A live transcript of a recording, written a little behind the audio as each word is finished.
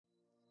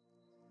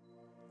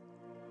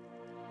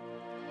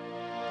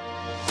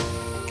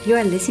You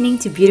are listening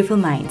to Beautiful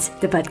Minds,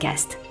 the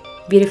podcast.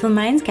 Beautiful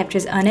Minds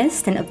captures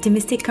honest and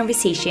optimistic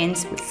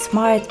conversations with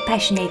smart,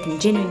 passionate,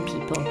 and genuine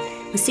people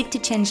who seek to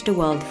change the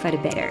world for the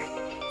better.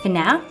 For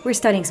now, we're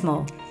starting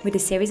small, with a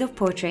series of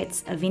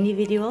portraits of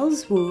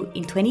individuals who,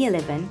 in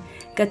 2011,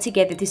 got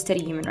together to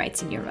study human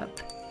rights in Europe.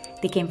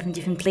 They came from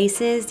different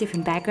places,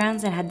 different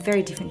backgrounds, and had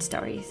very different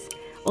stories.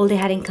 All they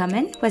had in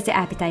common was their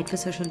appetite for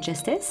social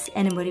justice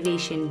and a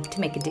motivation to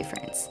make a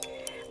difference.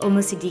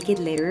 Almost a decade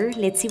later,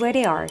 let's see where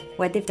they are,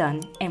 what they've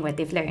done, and what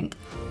they've learned.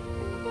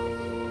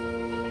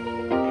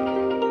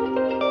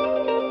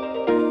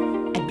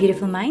 At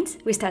Beautiful Minds,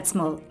 we start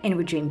small and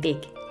we dream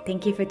big.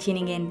 Thank you for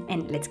tuning in,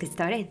 and let's get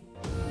started.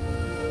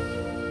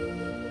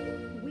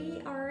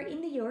 We are in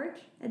New York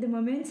at the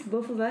moment,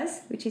 both of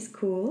us, which is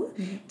cool.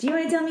 Mm-hmm. Do you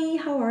want to tell me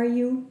how are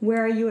you?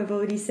 Where are you? I've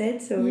already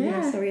said, so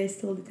sorry I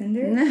stole the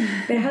thunder.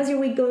 But how's your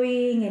week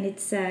going? And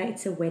it's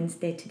a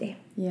Wednesday today.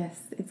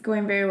 Yes, it's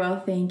going very well,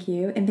 thank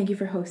you. And thank you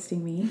for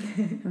hosting me.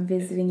 I'm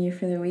visiting you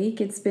for the week.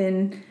 It's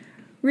been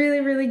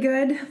really, really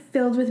good,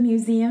 filled with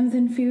museums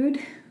and food.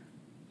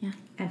 Yeah.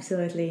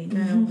 Absolutely.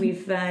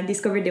 We've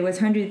discovered there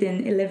was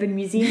 111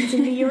 museums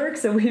in New York,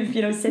 so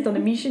we've set on a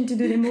mission to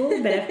do them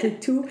all. But after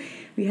 2,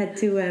 we had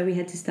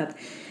to stop.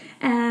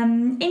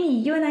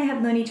 Amy, you and I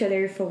have known each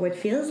other for what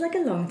feels like a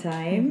long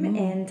time,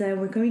 and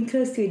we're coming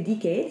close to a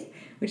decade,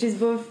 which is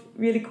both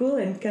really cool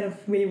and kind of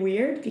really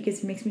weird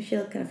because it makes me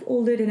feel kind of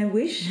older than I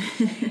wish.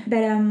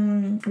 But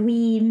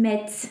we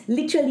met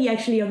literally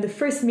actually on the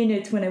first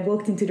minute when I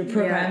walked into the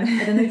program.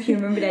 Yeah. I don't know if you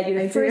remember that.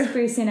 You're the first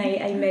person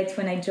I met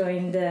when I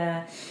joined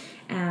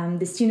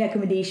the student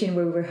accommodation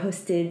where we were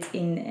hosted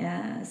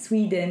in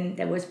Sweden.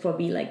 That was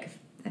probably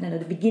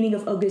the beginning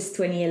of August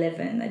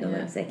 2011. I don't know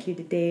exactly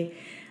the day.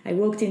 I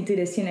walked into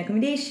the student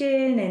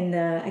accommodation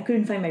and I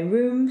couldn't find my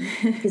room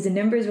because the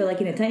numbers were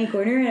in a tiny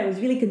corner, and I was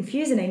really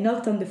confused, and I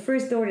knocked on the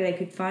first door that I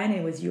could find,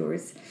 and it was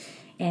yours.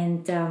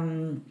 And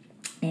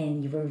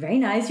you were very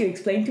nice. You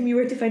explained to me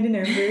where to find the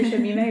number, showed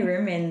me my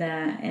room,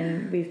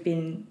 and we've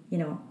been,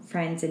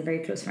 friends and very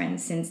close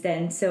friends since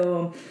then.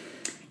 So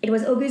it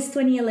was August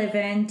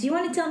 2011. Do you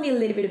want to tell me a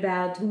little bit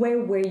about where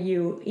were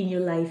you in your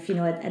life,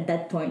 at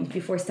that point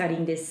before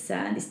starting this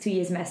 2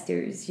 years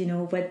master's?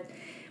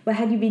 What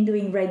had you been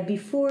doing right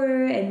before,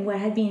 and what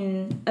had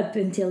been up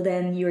until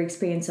then your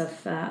experience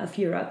of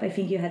Europe? I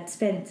think you had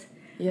spent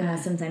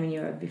some time in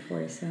Europe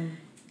before, so.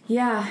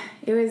 Yeah,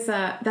 it was.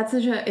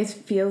 It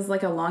feels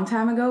like a long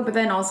time ago, but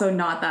then also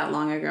not that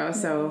long ago.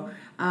 So,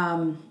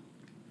 I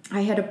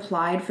had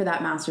applied for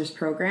that master's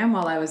program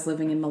while I was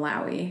living in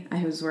Malawi.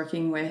 I was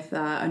working with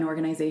an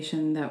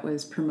organization that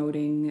was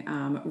promoting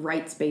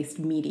rights-based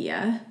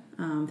media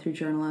through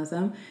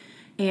journalism.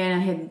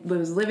 And I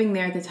was living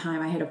there at the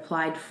time. I had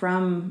applied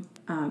from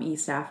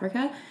East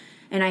Africa,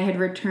 and I had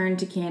returned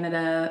to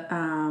Canada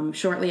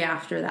shortly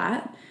after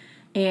that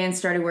and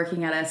started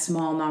working at a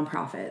small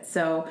nonprofit.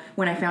 So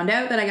when I found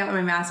out that I got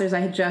my master's, I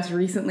had just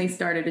recently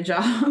started a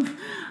job.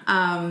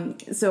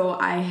 So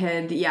I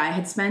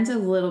had spent a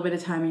little bit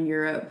of time in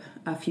Europe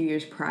a few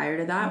years prior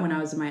to that when I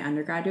was in my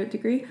undergraduate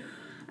degree.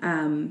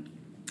 I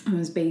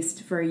was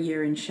based for a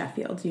year in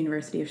Sheffield,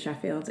 University of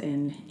Sheffield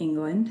in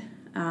England.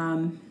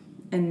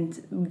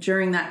 And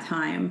during that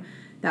time,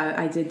 that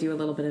I did do a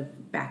little bit of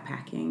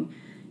backpacking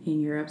in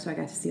Europe, so I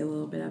got to see a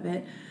little bit of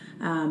it.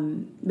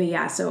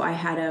 So I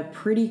had a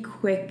pretty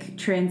quick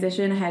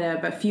transition. I had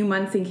a few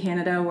months in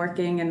Canada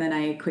working, and then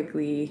I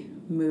quickly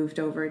moved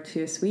over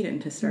to Sweden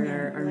to start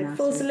our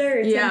master's. Full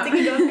alert, time to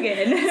kick off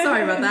again.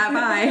 Sorry about that,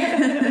 bye.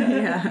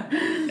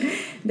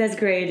 That's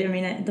great. I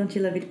mean, don't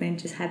you love it when it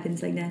just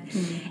happens like that?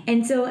 Mm-hmm.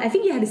 And so I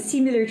think you had a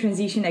similar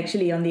transition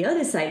actually on the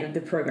other side of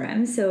the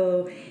program.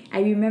 So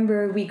I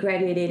remember we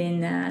graduated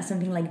in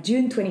something like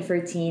June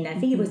 2013. I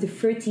think it was the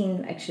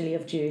 13th actually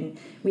of June.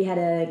 We had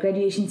a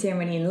graduation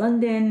ceremony in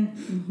London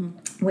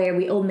where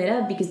we all met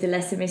up because the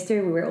last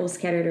semester we were all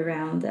scattered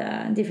around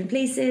different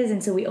places.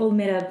 And so we all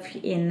met up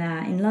in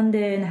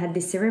London, had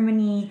this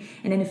ceremony.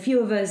 And then a few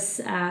of us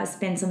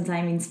spent some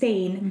time in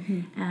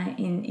Spain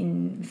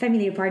in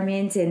family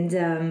apartments and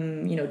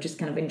just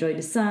kind of enjoy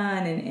the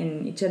sun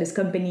and each other's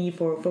company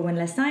for one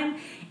last time.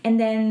 And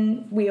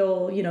then we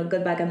all,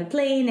 got back on the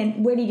plane.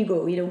 And where did you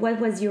go? What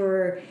was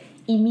your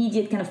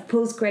immediate kind of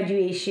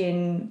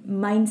post-graduation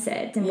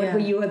mindset? And what were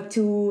you up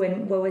to?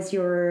 And what was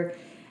your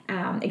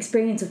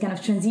experience of kind of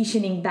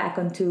transitioning back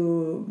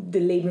onto the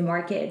labor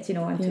market,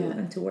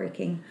 onto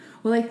working?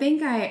 Well, I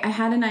think I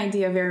had an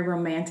idea, a very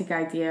romantic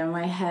idea in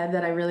my head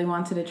that I really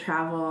wanted to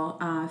travel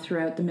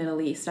throughout the Middle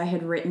East. I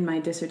had written my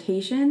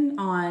dissertation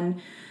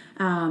on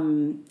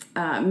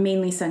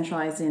mainly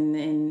centralized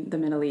in the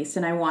Middle East,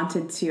 and I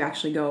wanted to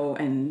actually go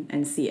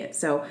and see it.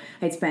 So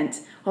I'd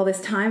spent all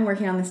this time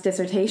working on this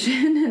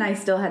dissertation, and I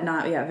still had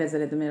not yet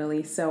visited the Middle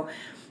East. So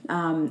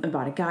I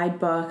bought a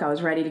guidebook. I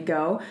was ready to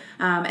go.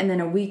 And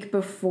then a week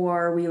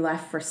before we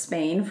left for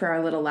Spain for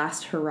our little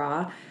last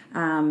hurrah,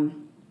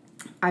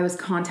 I was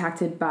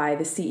contacted by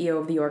the CEO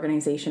of the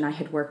organization I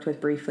had worked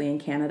with briefly in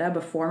Canada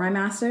before my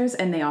master's,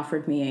 and they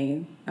offered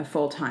me a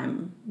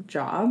full-time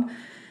job.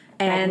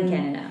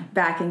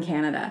 Back in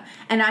Canada.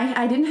 And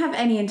I didn't have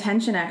any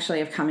intention,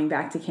 actually, of coming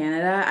back to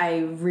Canada. I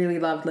really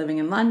loved living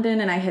in London,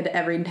 and I had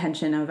every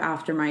intention of,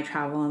 after my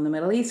travel in the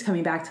Middle East,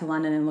 coming back to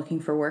London and looking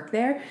for work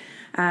there.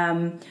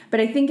 But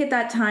I think at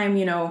that time,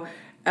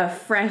 a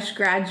fresh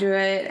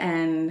graduate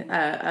and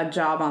a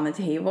job on the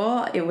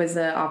table, it was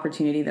an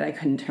opportunity that I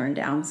couldn't turn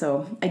down.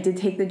 So I did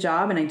take the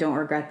job, and I don't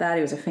regret that.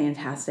 It was a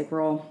fantastic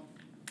role.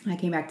 I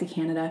came back to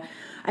Canada.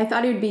 I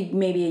thought it would be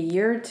maybe a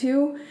year or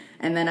two,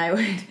 and then I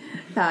would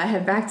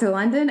head back to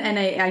London, and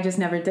I just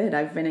never did.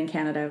 I've been in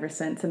Canada ever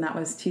since, and that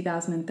was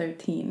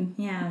 2013.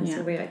 Yeah.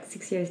 So we're like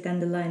 6 years down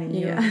the line, and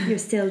you're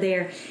still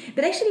there.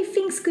 But actually,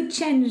 things could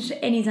change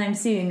anytime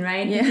soon,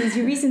 right? Yeah. Because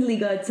you recently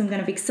got some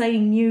kind of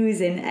exciting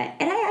news, and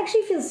I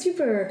actually feel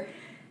super...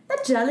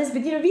 not jealous,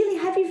 but really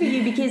happy for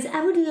you, because I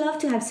would love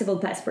to have several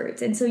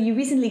passports. And so you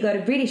recently got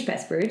a British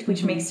passport,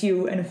 which makes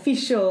you an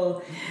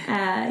official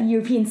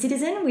European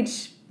citizen,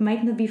 which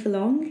might not be for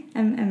long.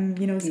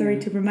 I'm sorry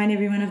to remind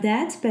everyone of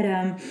that,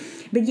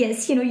 but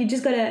yes, you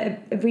just got a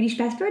British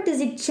passport. Does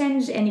it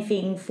change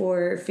anything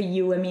for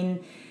you? I mean,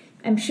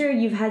 I'm sure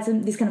you've had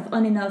this kind of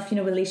on and off,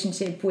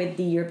 relationship with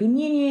the European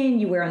Union.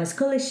 You were on a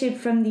scholarship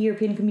from the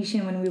European Commission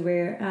when we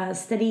were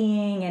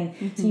studying, and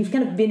so you've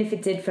kind of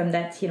benefited from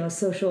that,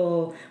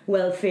 social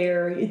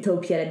welfare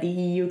utopia that the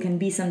EU can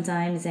be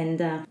sometimes. And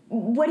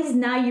what is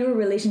now your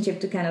relationship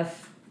to kind of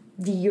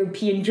the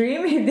European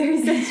dream, if there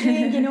is such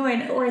thing,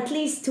 or at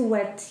least to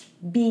what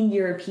being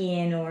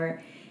European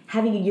or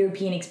having a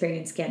European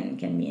experience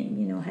can mean?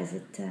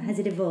 Has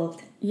it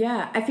evolved?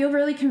 Yeah, I feel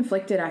really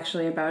conflicted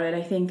actually about it.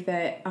 I think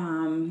that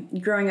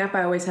growing up,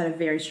 I always had a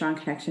very strong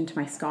connection to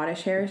my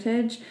Scottish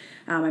heritage.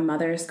 My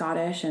mother is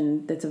Scottish,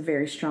 and that's a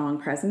very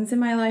strong presence in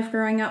my life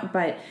growing up.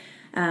 But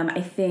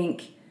I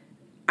think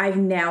I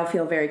now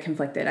feel very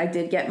conflicted. I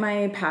did get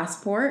my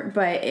passport,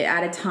 but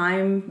at a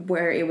time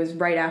where it was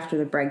right after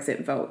the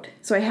Brexit vote.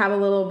 So I have a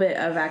little bit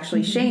of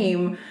actually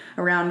shame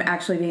around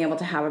actually being able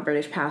to have a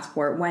British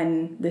passport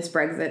when this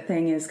Brexit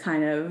thing is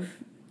kind of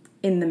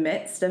in the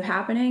midst of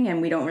happening,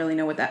 and we don't really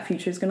know what that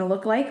future is going to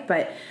look like.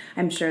 But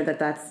I'm sure that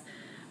that's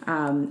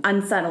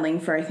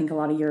unsettling for, I think, a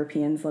lot of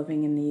Europeans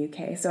living in the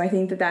UK. So I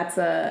think that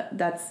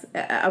that's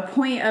a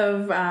point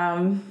of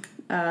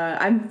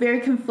I'm very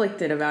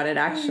conflicted about it,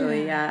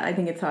 actually. Yeah, I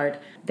think it's hard.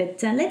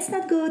 But let's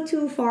not go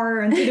too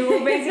far into the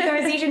more basic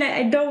conversation.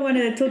 I don't want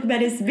to talk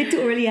about this a bit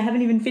too early. I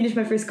haven't even finished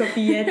my first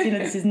coffee yet.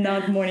 This is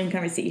not morning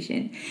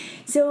conversation.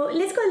 So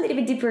let's go a little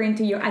bit deeper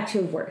into your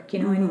actual work,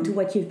 and into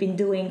what you've been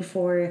doing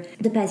for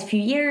the past few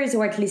years,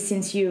 or at least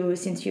since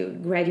you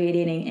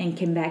graduated and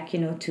came back, to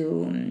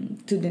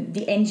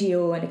the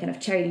NGO and the kind of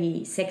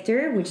charity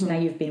sector, which now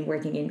you've been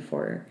working in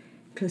for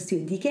close to a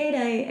decade,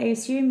 I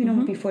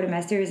assume, before the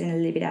masters and a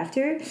little bit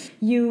after.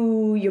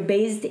 You're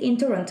based in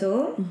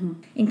Toronto,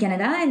 in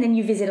Canada, and then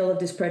you visit all of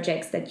those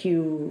projects that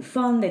you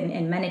fund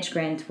and manage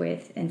grant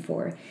with and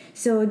for.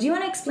 So do you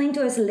want to explain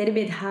to us a little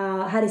bit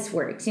how this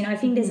works? I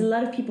think there's a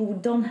lot of people who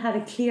don't have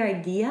a clear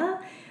idea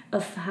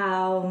of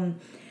how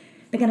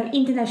the kind of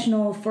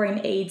international foreign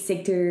aid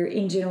sector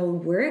in general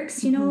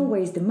works, where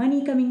is the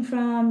money coming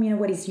from,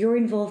 what is your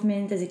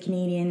involvement as a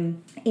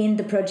Canadian in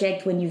the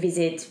project when you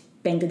visit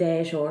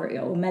Bangladesh or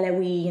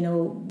Malawi,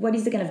 what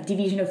is the kind of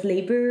division of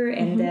labor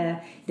and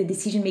the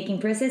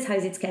decision-making process? How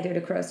is it scattered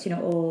across,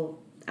 all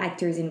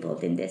actors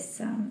involved in this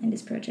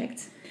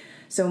project?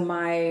 So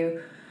my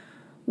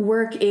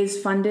work is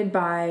funded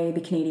by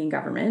the Canadian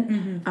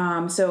government.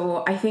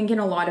 So I think in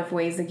a lot of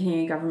ways the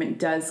Canadian government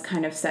does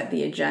kind of set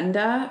the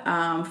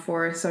agenda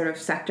for sort of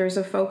sectors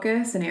of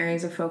focus and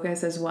areas of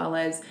focus, as well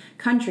as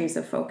countries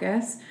of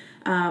focus.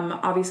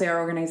 Obviously, our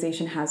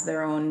organization has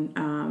their own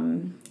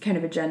kind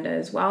of agenda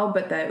as well,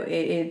 but that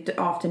it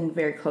often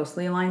very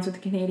closely aligns with the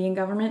Canadian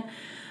government.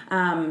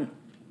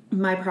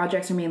 My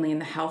projects are mainly in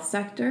the health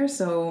sector,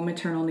 so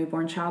maternal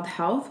newborn child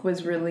health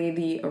was really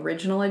the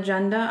original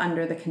agenda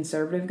under the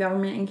Conservative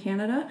government in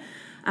Canada.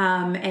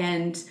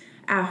 And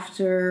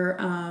after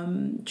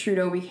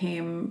Trudeau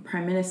became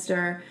Prime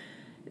Minister,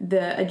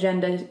 the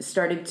agenda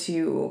started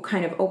to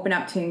kind of open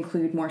up to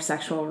include more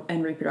sexual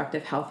and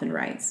reproductive health and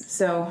rights.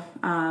 So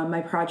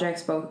my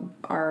projects both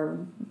are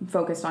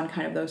focused on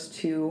kind of those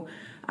two,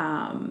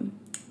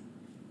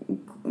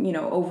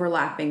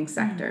 overlapping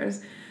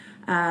sectors.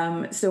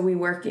 So we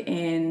work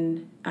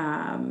in,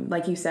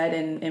 like you said,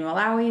 in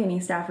Malawi, in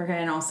East Africa,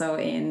 and also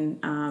in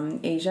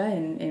Asia,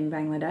 in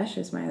Bangladesh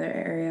is my other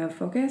area of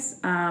focus.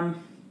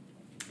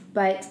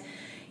 But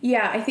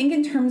yeah, I think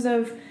in terms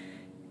of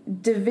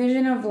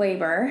division of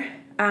labor,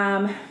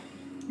 at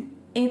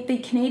the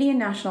Canadian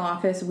National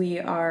Office, we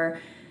are,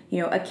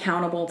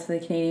 accountable to the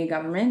Canadian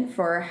government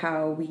for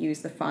how we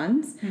use the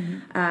funds,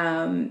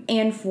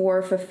 and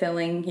for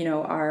fulfilling,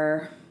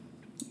 our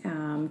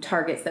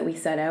targets that we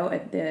set out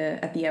at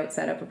the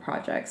outset of a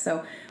project.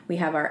 So we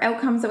have our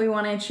outcomes that we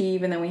want to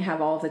achieve, and then we have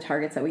all of the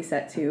targets that we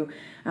set to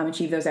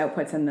achieve those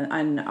outputs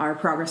and our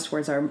progress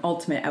towards our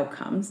ultimate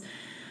outcomes.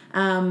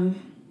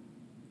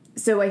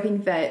 So I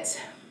think that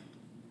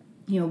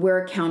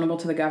we're accountable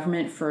to the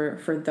government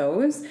for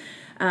those.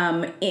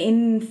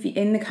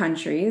 In the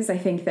countries, I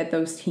think that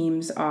those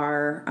teams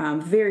are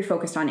very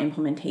focused on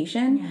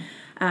implementation.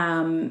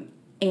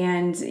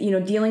 And,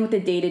 dealing with the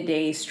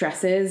day-to-day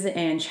stresses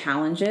and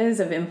challenges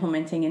of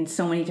implementing in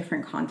so many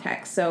different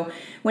contexts. So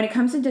when it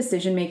comes to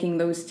decision-making,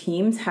 those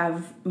teams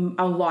have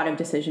a lot of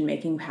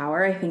decision-making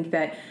power. I think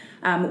that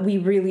we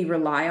really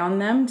rely on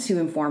them to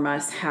inform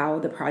us how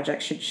the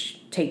project should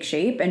take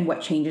shape and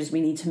what changes we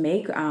need to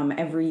make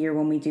every year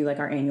when we do like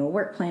our annual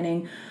work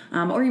planning,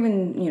 or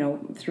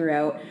even,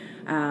 throughout.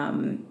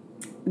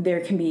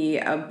 There can be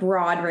a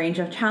broad range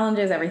of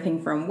challenges,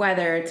 everything from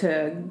weather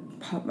to,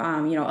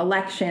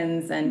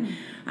 elections and,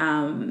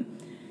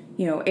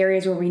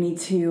 areas where we need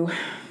to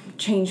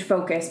change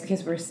focus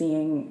because we're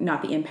seeing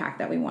not the impact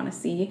that we want to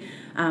see,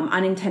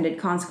 unintended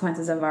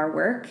consequences of our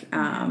work.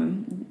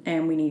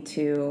 And we need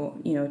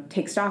to,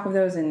 take stock of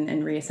those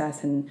and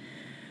reassess and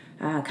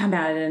come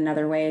at it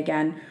another way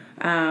again,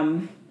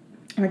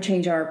 or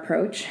change our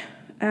approach.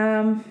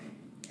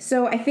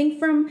 So I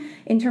think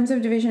in terms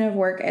of division of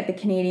work at the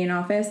Canadian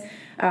office,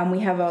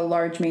 we have a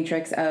large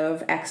matrix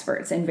of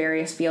experts in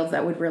various fields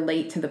that would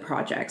relate to the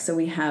project. So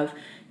we have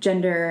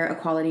gender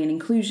equality and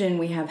inclusion,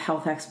 we have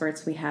health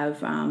experts, we have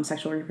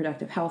sexual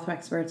reproductive health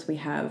experts, we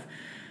have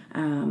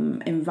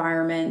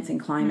environment and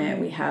climate,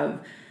 we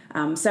have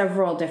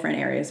several different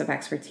areas of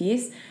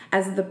expertise.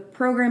 As the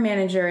program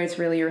manager, it's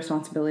really your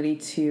responsibility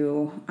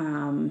to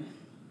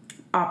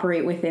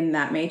operate within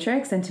that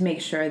matrix and to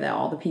make sure that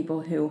all the people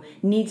who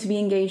need to be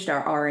engaged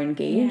are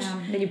engaged.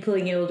 Yeah, that you're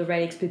pulling in all the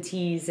right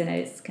expertise and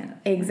it's kind of...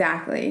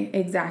 Exactly.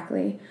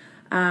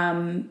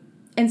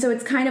 And so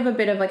it's kind of a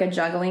bit of like a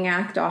juggling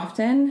act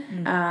often.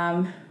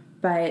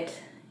 But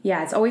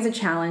yeah, it's always a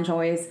challenge,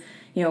 always,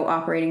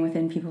 operating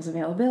within people's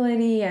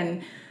availability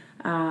and,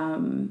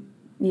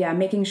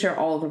 making sure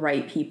all the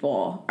right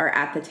people are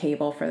at the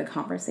table for the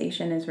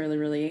conversation is really,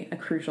 really a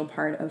crucial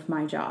part of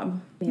my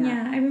job.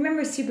 Yeah, I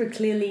remember super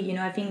clearly,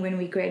 I think when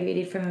we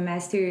graduated from a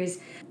master's,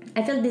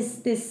 I felt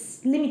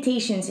this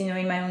limitations,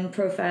 in my own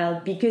profile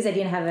because I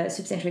didn't have a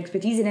substantial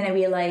expertise. And then I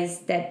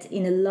realized that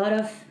in a lot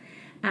of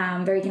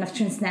very kind of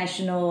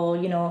transnational,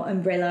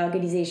 umbrella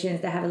organizations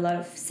that have a lot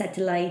of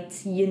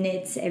satellite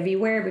units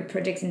everywhere with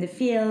projects in the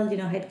field,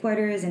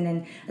 headquarters, and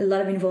then a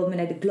lot of involvement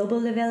at the global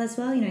level as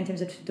well, in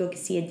terms of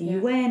advocacy at the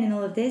UN and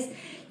all of this.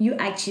 You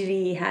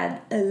actually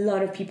had a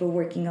lot of people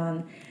working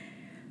on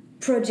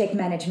project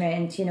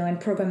management,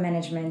 and program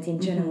management in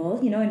general,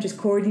 and just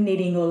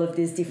coordinating all of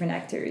these different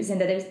actors,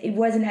 and that it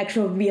was an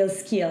actual real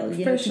skill,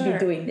 to be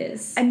doing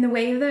this. And the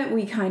way that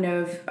we kind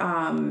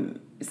of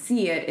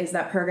see it is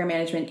that program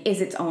management is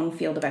its own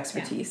field of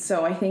expertise. Yeah.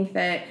 So I think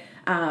that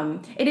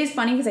it is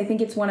funny because I think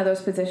it's one of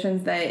those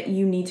positions that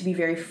you need to be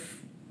very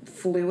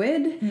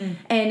fluid.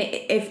 And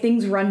if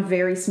things run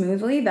very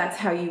smoothly, that's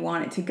how you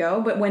want it to go.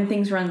 But when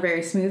things run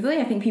very smoothly,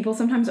 I think people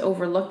sometimes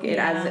overlook it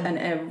as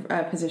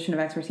a position of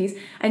expertise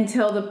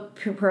until the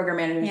program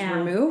manager is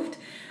removed.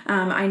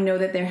 I know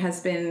that there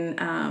has been,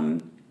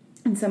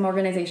 in some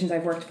organizations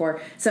I've worked for,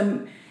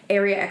 some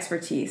area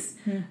expertise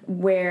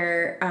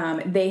where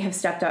they have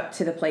stepped up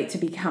to the plate to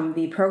become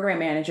the program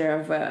manager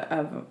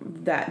of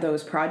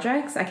those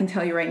projects. I can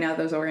tell you right now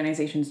those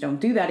organizations don't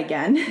do that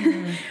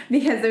again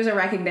because there's a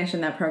recognition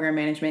that program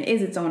management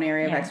is its own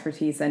area of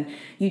expertise, and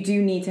you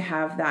do need to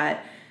have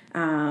that.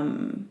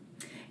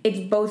 It's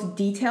both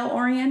detail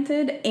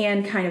oriented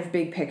and kind of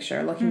big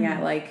picture, looking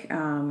at like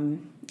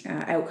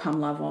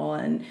outcome level,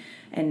 and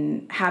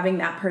having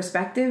that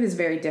perspective is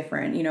very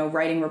different.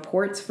 Writing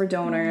reports for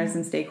donors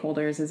and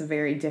stakeholders is a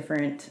very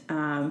different,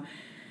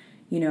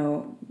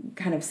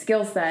 kind of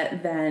skill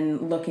set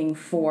than looking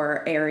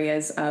for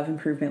areas of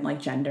improvement like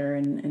gender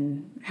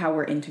and how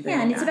we're integrating.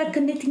 Yeah, and it's about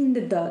connecting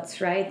the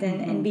dots, right?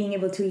 And being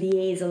able to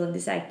liaise all of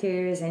these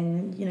actors,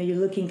 and you're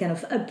looking kind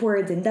of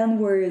upwards and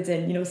downwards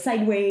and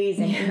sideways,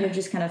 and you're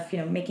just kind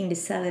of making the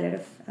salad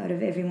out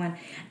of everyone.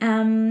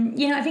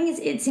 I think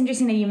it's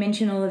interesting that you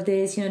mentioned all of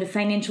this, the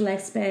financial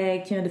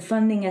aspect, the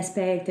funding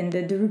aspect, and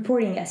the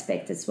reporting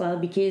aspect as well,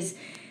 because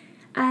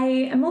I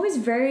am always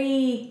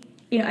very...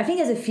 I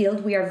think as a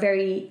field, we are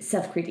very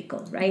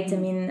self-critical, right? I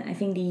mean, I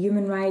think the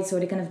human rights or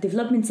the kind of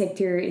development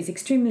sector is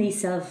extremely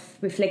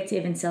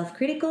self-reflective and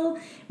self-critical,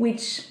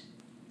 which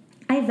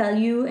I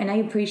value and I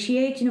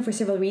appreciate, for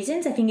several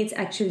reasons. I think it's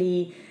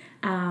actually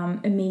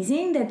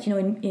amazing that,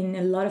 in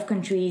a lot of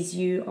countries,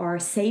 you are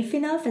safe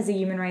enough as a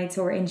human rights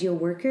or NGO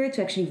worker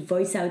to actually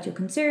voice out your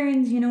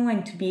concerns,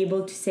 and to be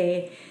able to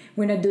say,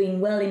 we're not doing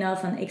well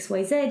enough on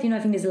XYZ. I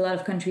think there's a lot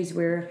of countries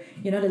where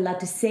you're not allowed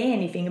to say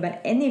anything about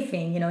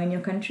anything, in your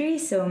country.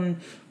 So,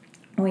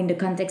 or in the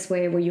context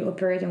where you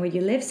operate and where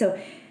you live. So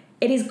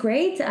it is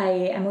great. I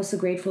am also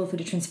grateful for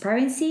the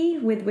transparency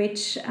with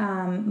which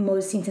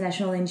most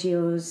international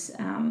NGOs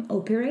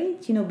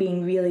operate,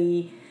 being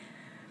really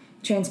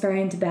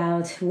transparent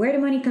about where the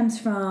money comes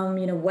from,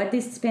 what they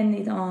spend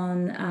it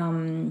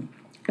on,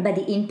 about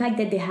the impact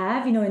that they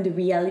have, and the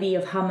reality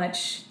of how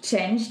much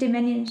change they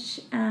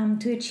manage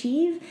to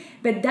achieve.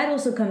 But that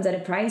also comes at a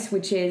price,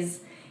 which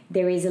is,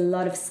 there is a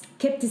lot of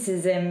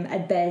skepticism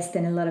at best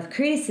and a lot of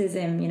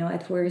criticism,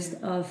 at worst,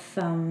 of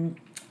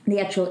the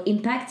actual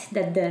impact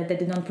that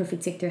the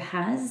nonprofit sector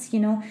has,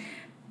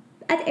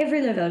 at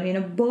every level,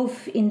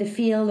 both in the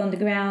field, on the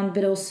ground,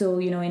 but also,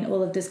 in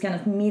all of those kind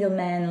of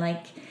middlemen,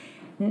 like,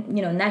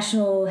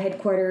 national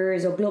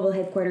headquarters or global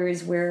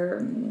headquarters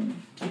where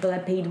people are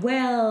paid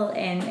well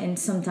and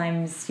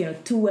sometimes,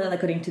 too well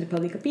according to the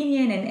public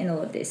opinion and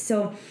all of this.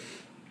 So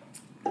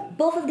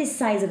both of these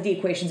sides of the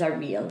equations are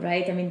real,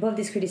 right? I mean, both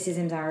these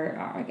criticisms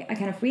are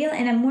kind of real.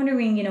 And I'm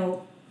wondering,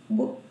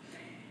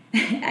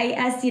 I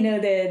asked,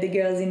 the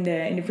girls in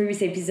the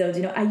previous episodes,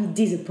 are you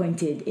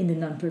disappointed in the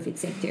nonprofit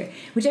sector?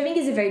 Which I think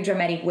is a very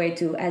dramatic way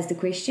to ask the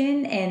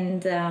question.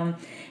 And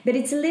but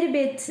it's a little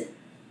bit,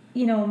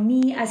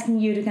 me asking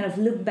you to kind of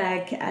look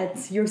back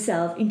at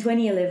yourself in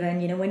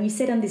 2011, when you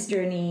set on this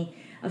journey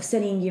of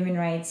studying human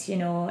rights,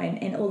 and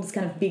all these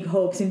kind of big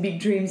hopes and big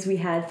dreams we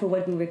had for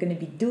what we were going to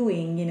be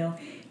doing,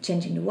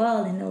 changing the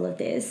world and all of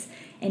this.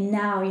 And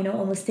now,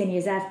 almost 10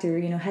 years after,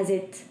 has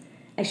it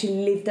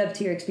actually lived up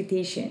to your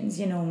expectations,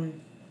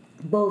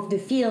 both the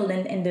field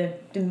and the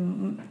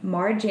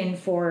margin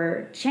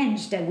for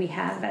change that we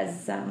have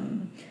as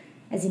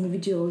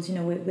individuals,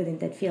 within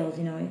that field,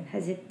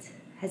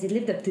 has it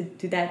lived up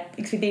to that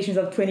expectations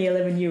of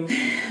 2011 you?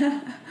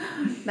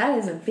 That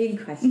is a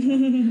big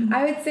question.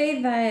 I would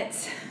say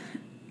that,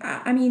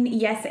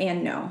 yes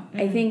and no.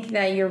 I think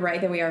that you're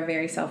right that we are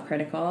very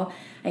self-critical.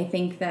 I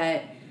think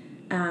that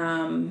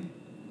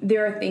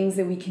there are things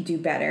that we could do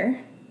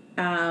better.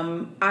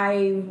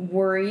 I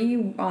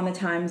worry on the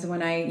times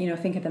when I,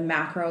 think at the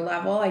macro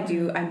level.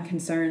 I'm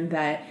concerned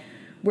that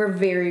we're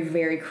very,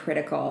 very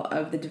critical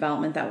of the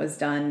development that was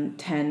done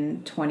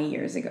 10, 20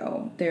 years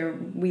ago.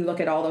 We look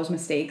at all those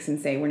mistakes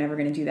and say, we're never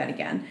going to do that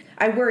again.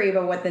 I worry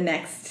about what the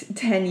next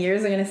 10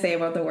 years are going to say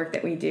about the work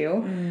that we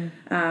do.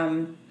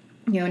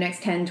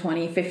 Next 10,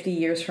 20, 50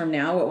 years from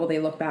now, what will they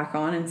look back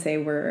on and say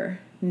we're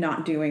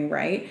not doing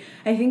right?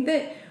 I think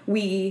that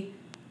we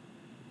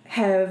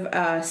have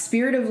a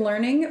spirit of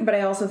learning, but I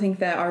also think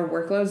that our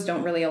workloads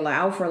don't really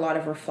allow for a lot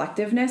of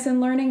reflectiveness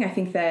in learning. I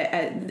think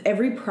that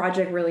every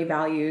project really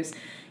values,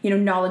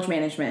 knowledge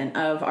management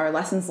of our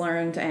lessons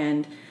learned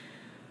and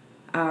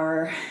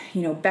our,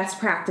 best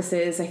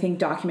practices. I think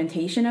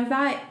documentation of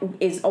that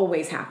is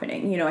always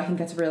happening. I think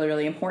that's really,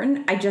 really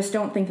important. I just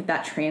don't think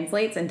that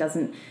translates and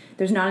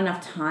there's not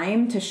enough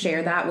time to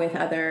share that with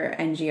other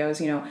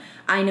NGOs.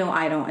 I know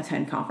I don't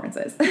attend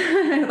conferences.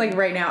 Like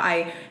right now,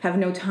 I have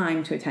no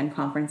time to attend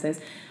conferences.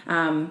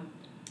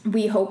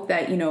 We hope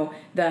that,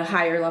 the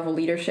higher level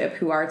leadership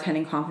who are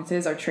attending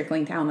conferences are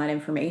trickling down that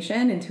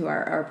information into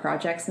our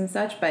projects and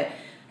such. But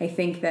I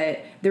think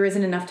that there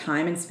isn't enough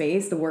time and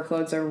space. The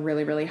workloads are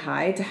really, really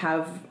high to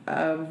have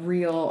a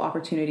real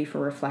opportunity for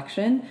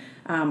reflection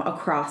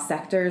across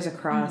sectors,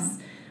 across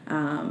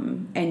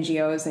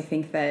NGOs. I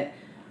think that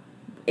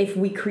if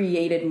we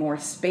created more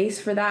space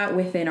for that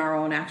within our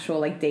own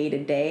actual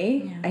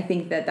day-to-day, I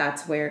think that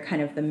that's where kind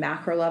of the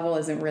macro level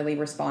isn't really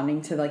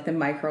responding to the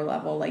micro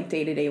level,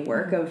 day-to-day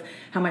work of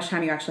how much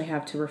time you actually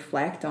have to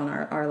reflect on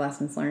our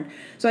lessons learned.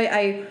 So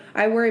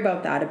I worry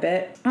about that a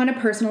bit. On a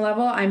personal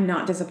level, I'm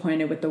not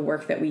disappointed with the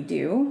work that we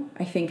do.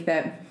 I think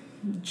that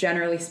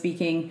generally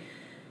speaking,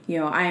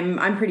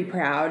 I'm pretty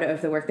proud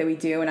of the work that we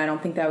do, and I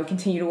don't think that I would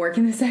continue to work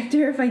in the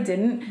sector if I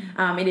didn't.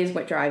 It is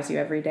what drives you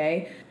every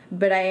day.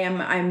 But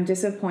I'm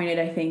disappointed,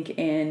 I think,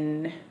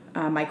 in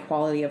my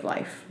quality of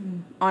life.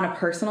 On a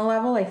personal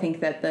level, I think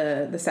that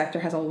the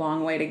sector has a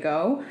long way to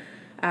go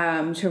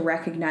to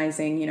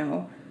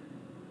recognizing,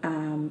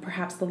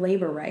 perhaps the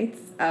labor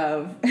rights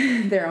of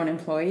their own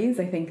employees.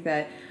 I think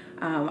that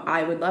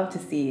I would love to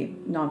see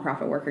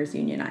nonprofit workers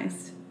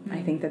unionized.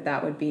 I think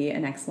that would be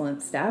an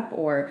excellent step,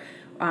 or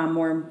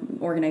more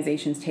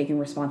organizations taking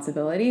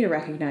responsibility to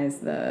recognize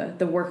the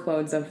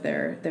workloads of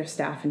their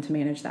staff and to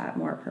manage that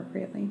more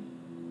appropriately.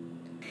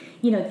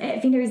 I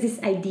think there is this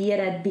idea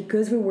that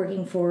because we're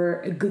working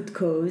for a good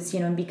cause,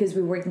 and because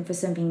we're working for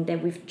something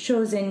that we've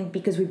chosen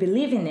because we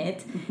believe in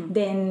it,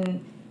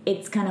 then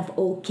it's kind of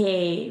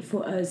okay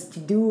for us to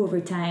do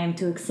overtime,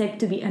 to accept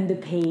to be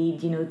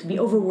underpaid, to be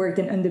overworked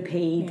and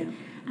underpaid.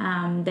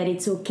 That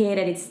it's okay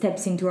that it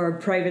steps into our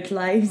private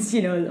lives,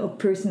 or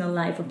personal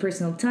life or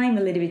personal time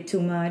a little bit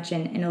too much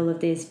and all of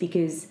this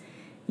because,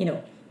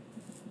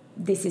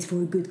 this is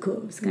for a good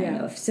cause,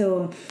 kind of.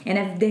 So, and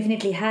I've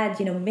definitely had,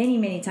 many,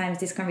 many times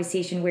this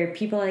conversation where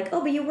people are like,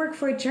 oh, but you work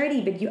for a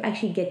charity, but you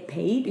actually get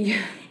paid.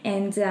 Yeah.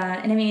 And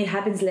I mean, it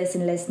happens less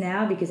and less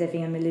now because I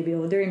think I'm a little bit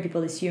older and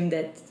people assume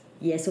that,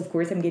 yes, of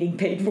course, I'm getting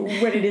paid for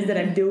what it is that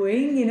I'm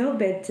doing,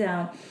 but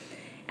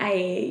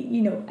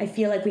I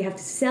feel like we have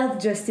to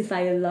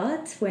self-justify a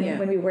lot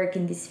when we work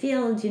in this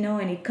field,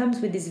 and it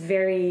comes with this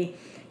very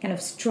kind of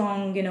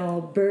strong,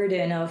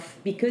 burden of,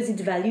 because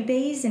it's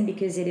value-based and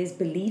because it is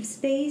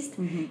beliefs-based,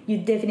 you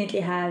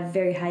definitely have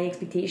very high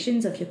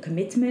expectations of your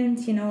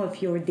commitment,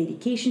 of your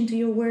dedication to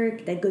your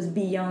work that goes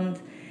beyond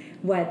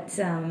what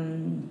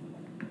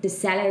the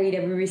salary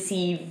that we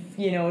receive,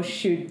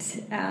 should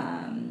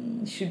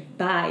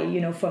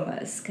buy, from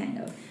us, kind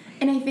of.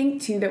 And I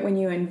think, too, that when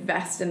you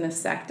invest in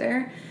this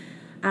sector,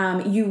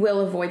 you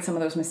will avoid some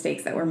of those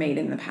mistakes that were made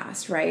in the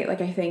past, right? Like,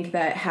 I think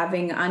that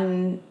having,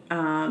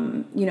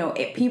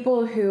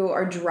 people who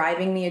are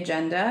driving the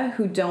agenda,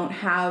 who don't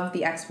have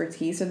the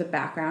expertise or the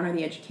background or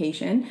the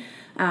education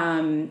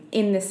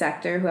in the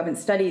sector, who haven't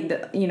studied,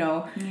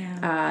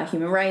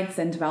 human rights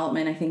and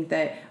development, I think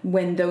that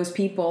when those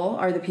people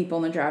are the people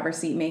in the driver's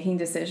seat making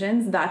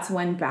decisions, that's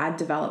when bad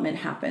development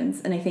happens.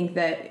 And I think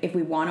that if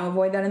we want to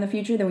avoid that in the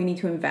future, then we need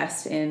to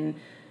invest in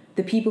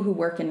the people who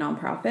work in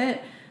nonprofit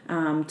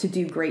to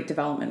do great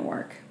development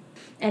work.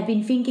 I've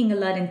been thinking a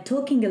lot and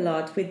talking a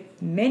lot with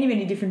many,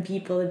 many different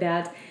people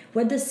about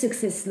what does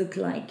success look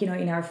like,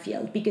 in our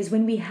field. Because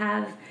when we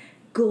have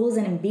goals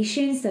and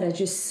ambitions that are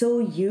just so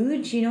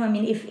huge,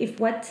 if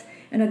what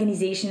an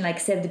organization like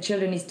Save the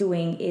Children is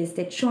doing is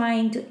they're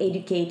trying to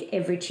educate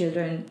every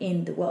children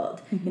in the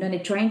world. Mm-hmm. They're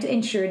trying to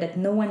ensure that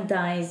no one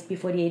dies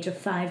before the age of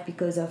 5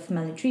 because of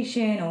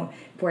malnutrition or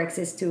poor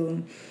access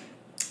to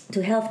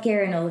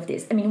healthcare and all of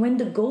this. When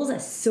the goals are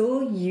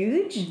so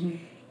huge, mm-hmm.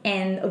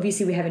 and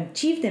obviously we haven't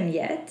achieved them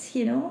yet,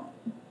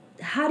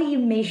 how do you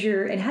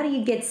measure and how do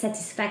you get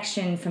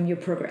satisfaction from your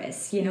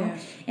progress, Yeah.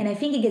 And I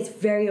think it gets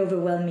very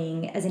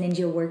overwhelming as an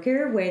NGO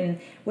worker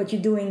when what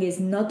you're doing is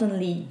not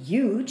only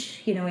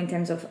huge, in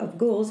terms of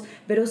goals,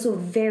 but also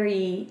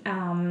very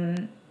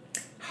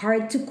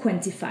hard to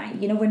quantify.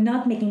 We're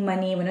not making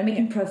money, we're not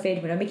making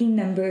profit, we're not making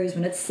numbers,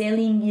 we're not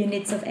selling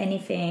units of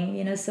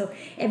anything, so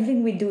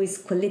everything we do is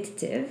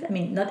qualitative.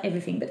 Not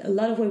everything, but a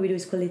lot of what we do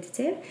is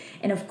qualitative.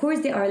 And of course,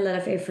 there are a lot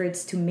of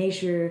efforts to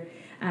measure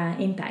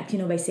impact,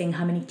 by saying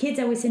how many kids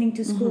are we sending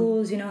to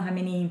schools, mm-hmm. How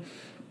many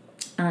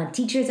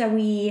teachers are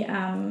we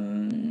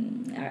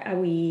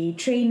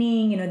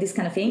training, this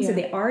kind of thing. Yeah. So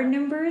there are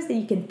numbers that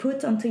you can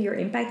put onto your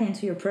impact and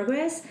into your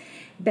progress,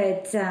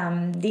 but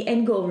the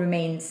end goal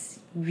remains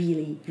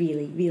really,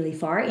 really, really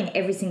far in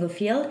every single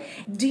field.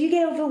 Do you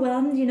get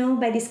overwhelmed,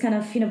 by this kind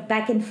of,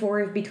 back and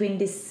forth between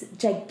this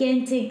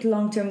gigantic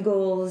long-term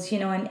goals,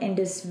 and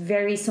this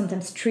very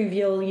sometimes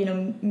trivial,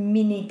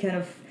 mini kind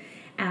of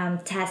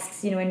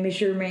tasks, and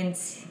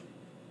measurements,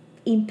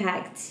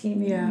 impact,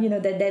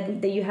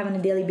 that you have on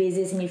a daily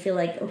basis, and you feel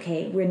like,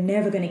 okay, we're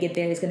never going to get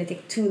there. It's going to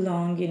take too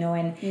long,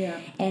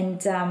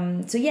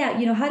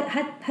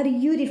 how do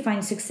you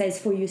define success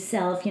for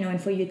yourself,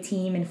 and for your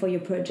team and for your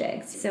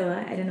projects? So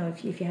I don't know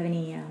if you have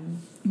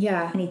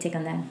any take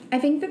on that. I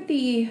think that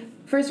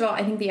first of all,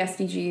 I think the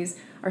SDGs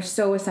are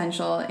so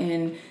essential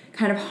in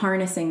kind of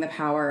harnessing the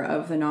power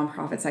of the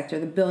nonprofit sector,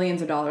 the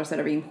billions of dollars that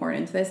are being poured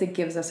into this. It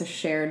gives us a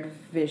shared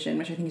vision,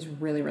 which I think is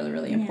really, really,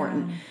 really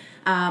important.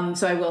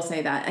 So I will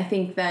say that. I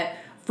think that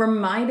for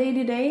my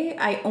day-to-day,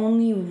 I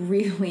only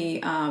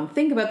really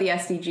think about the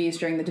SDGs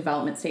during the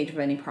development stage of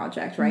any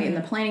project, right? Mm-hmm.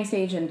 In the planning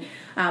stage, and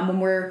when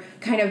we're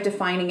kind of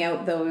defining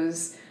out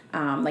those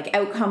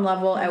outcome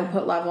level,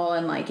 output level,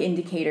 and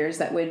indicators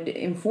that would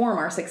inform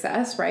our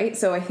success, right?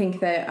 So I think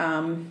that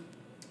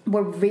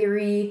we're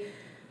very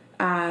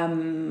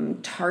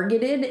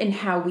targeted in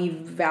how we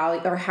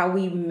value or how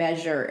we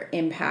measure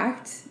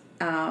impact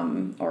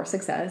or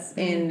success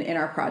in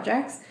our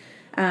projects.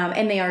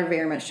 And they are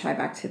very much tied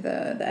back to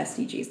the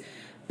SDGs.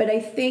 But I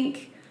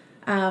think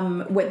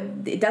what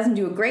it doesn't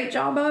do a great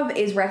job of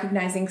is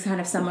recognizing kind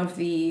of some of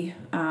the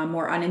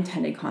more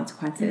unintended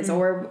consequences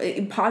or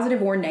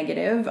positive or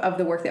negative of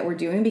the work that we're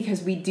doing,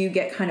 because we do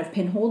get kind of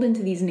pinholed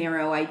into these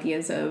narrow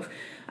ideas of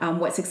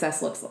what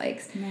success looks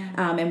like.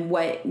 And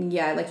what,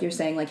 like you're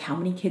saying, like how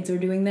many kids are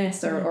doing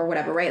this or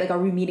whatever, right? Like, are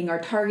we meeting our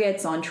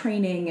targets on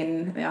training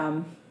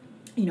and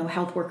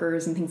health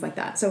workers and things like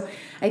that. So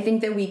I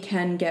think that we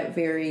can get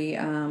very,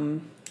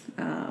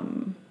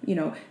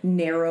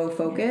 narrow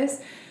focus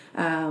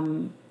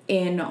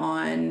in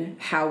on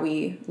how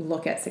we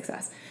look at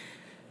success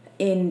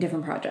in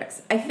different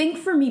projects. I think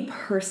for me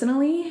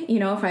personally,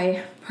 if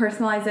I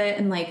personalize it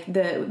and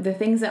the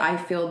things that I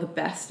feel the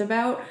best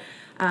about,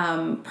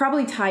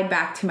 probably tied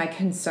back to my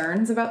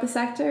concerns about the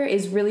sector,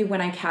 is really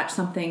when I catch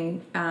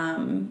something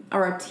or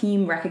our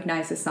team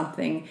recognizes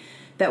something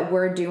that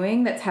we're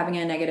doing that's having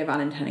a negative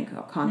unintended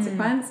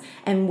consequence,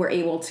 and we're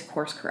able to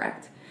course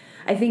correct.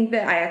 I think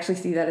that I actually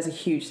see that as a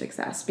huge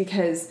success,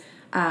 because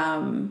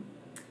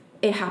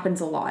it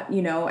happens a lot.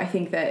 I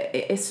think that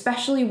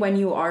especially when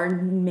you are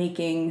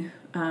making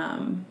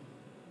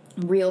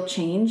real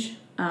change,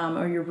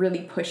 or you're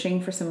really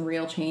pushing for some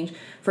real change,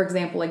 for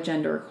example, like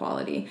gender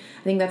equality,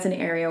 I think that's an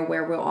area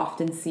where we'll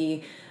often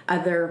see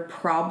other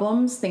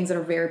problems, things that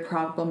are very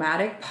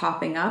problematic,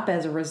 popping up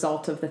as a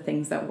result of the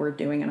things that we're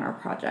doing in our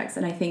projects.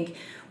 And I think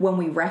when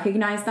we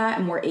recognize that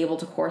and we're able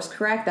to course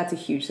correct, that's a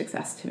huge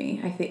success to me.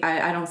 I think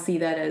I don't see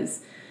that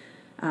as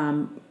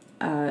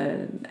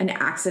an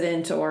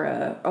accident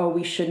or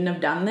we shouldn't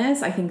have done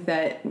this. I think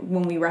that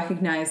when we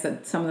recognize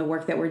that some of the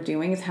work that we're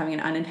doing is having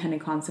an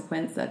unintended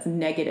consequence that's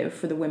negative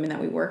for the women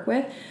that we work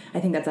with, I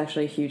think that's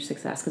actually a huge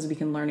success, because we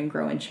can learn and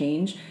grow and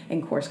change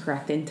and course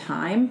correct in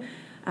time.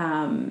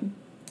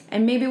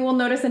 And maybe we'll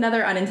notice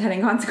another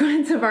unintended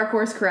consequence of our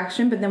course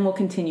correction, but then we'll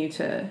continue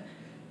to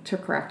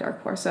correct our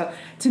course. So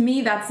to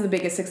me, that's the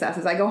biggest success,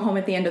 is I go home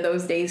at the end of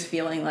those days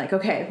feeling like,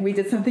 okay, we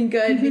did something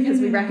good because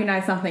we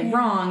recognized something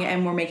wrong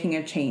and we're making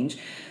a change.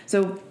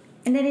 So,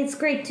 and then it's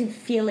great to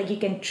feel like you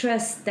can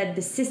trust that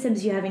the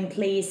systems you have in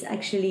place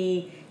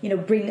actually,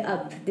 bring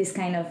up this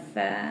kind of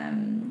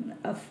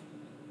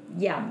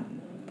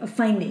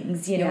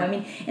findings, I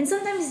mean, and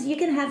sometimes you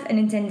can have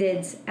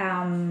unintended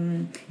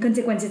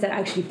consequences that are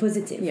actually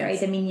positive,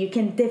 right? I mean, you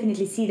can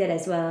definitely see that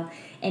as well,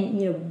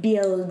 and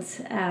build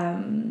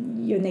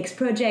your next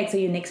project or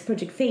your next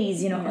project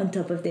phase, on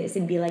top of this,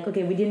 and be like,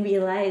 okay, we didn't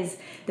realize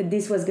that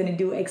this was going to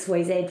do X,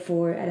 Y, Z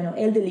for, I don't know,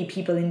 elderly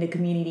people in the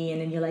community,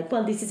 and then you're like,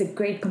 well, this is a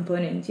great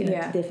component, to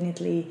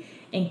definitely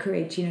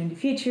encourage, in the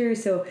future.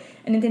 So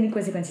unintended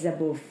consequences are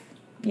both.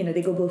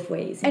 They go both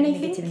ways, and the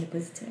negative and the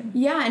positive.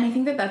 Yeah, and I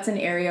think that that's an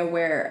area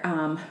where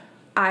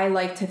I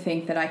like to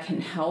think that I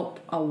can help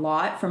a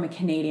lot from a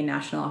Canadian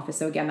national office.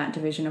 So again, that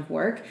division of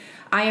work,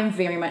 I am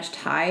very much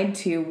tied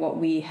to what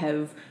we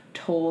have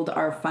told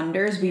our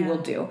funders we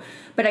will do.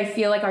 But I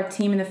feel like our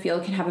team in the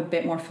field can have a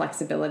bit more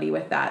flexibility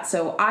with that.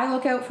 So I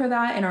look out for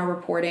that in our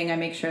reporting. I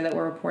make sure that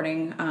we're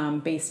reporting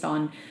based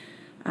on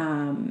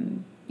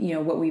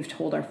what we've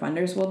told our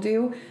funders we'll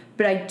do.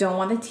 But I don't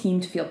want the team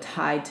to feel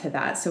tied to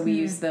that. So we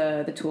use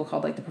the tool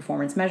called the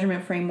Performance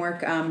Measurement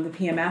Framework, the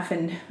PMF,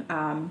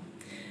 and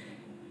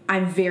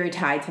I'm very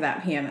tied to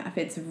that PMF.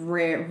 It's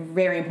very,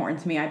 very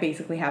important to me. I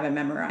basically have it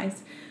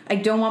memorized. I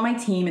don't want my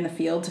team in the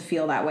field to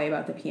feel that way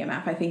about the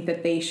PMF. I think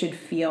that they should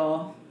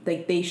feel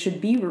like they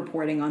should be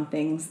reporting on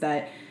things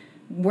that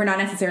we're not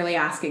necessarily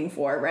asking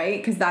for, right?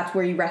 Because that's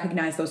where you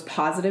recognize those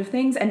positive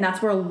things. And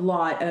that's where a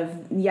lot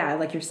of,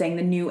 like you're saying,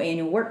 the new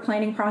annual work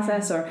planning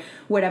process or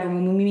whatever,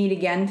 when we meet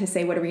again to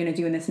say, what are we going to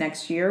do in this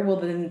next year? Well,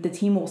 then the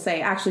team will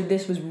say, actually,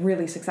 this was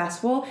really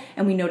successful.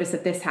 And we noticed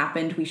that this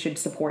happened. We should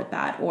support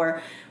that.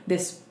 Or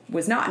this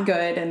was not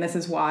good and this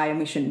is why, and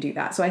we shouldn't do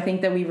that. So I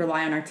think that we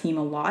rely on our team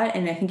a lot.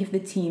 And I think if the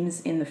teams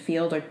in the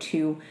field are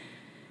too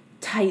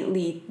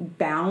tightly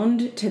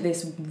bound to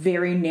this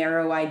very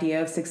narrow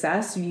idea of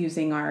success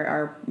using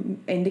our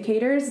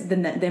indicators,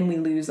 then we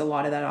lose a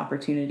lot of that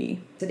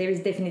opportunity. So there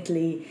is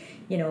definitely,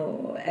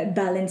 a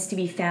balance to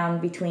be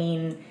found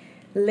between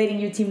letting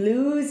your team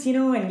loose,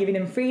 and giving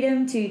them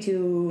freedom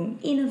to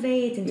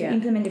innovate and to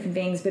implement different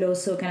things, but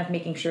also kind of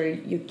making sure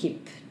you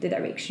keep the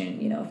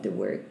direction, of the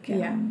work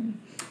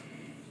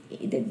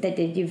that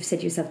you've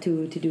set yourself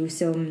to do.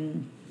 So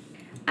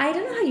I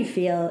don't know how you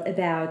feel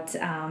about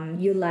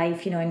your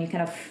life, and your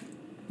kind of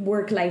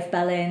work-life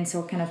balance,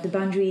 or kind of the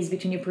boundaries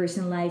between your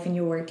personal life and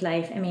your work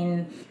life. I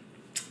mean,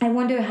 I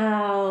wonder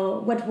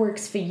what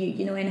works for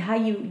you, and how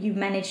you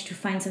manage to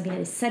find something that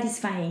is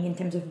satisfying in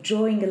terms of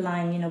drawing a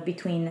line,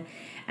 between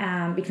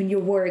your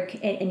work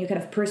and your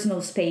kind of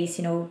personal space,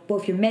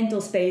 both your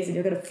mental space and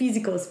your kind of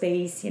physical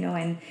space,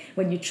 and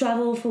when you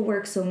travel for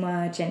work so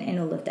much and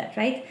all of that,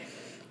 right?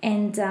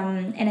 And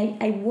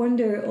I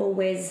wonder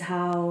always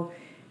how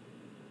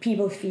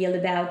people feel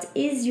about,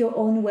 is your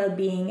own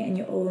well-being and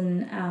your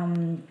own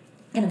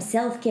kind of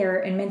self-care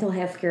and mental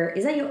health care,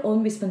 is that your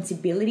own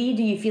responsibility?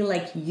 Do you feel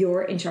like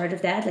you're in charge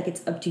of that? Like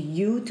it's up to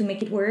you to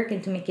make it work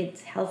and to make it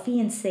healthy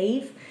and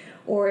safe?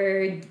 Or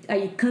are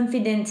you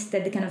confident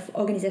that the kind of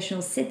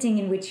organizational setting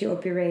in which you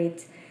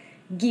operate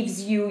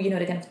gives you,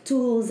 the kind of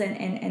tools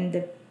and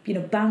the,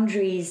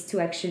 boundaries to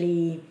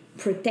actually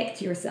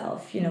protect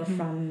yourself,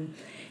 from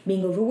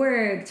being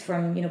overworked,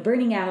 from,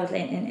 burning out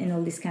and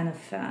all these kind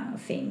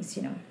of things,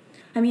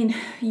 I mean,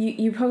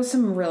 you pose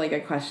some really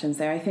good questions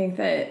there. I think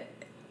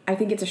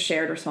it's a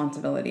shared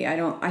responsibility.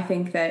 I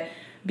think that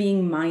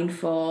being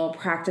mindful,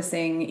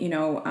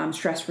 practicing,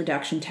 stress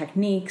reduction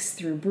techniques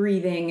through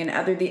breathing and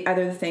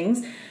other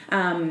things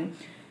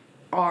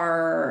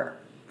are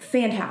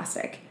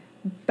fantastic.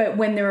 But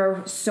when there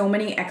are so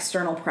many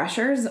external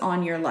pressures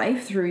on your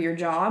life through your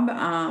job,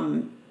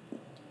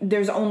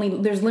 there's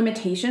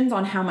limitations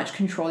on how much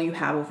control you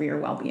have over your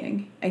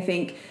well-being. I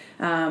think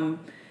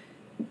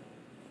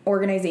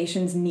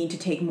organizations need to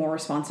take more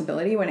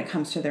responsibility when it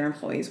comes to their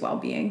employees'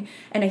 well-being.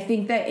 And I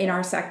think that in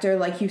our sector,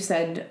 like you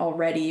said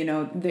already,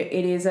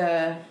 it is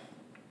a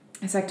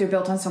sector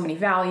built on so many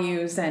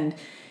values, and,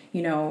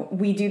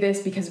 we do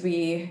this because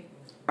we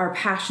are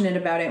passionate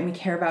about it and we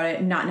care about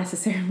it, not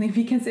necessarily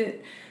because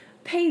it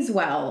pays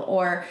well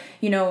or,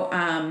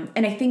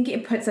 and I think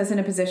it puts us in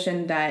a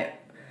position that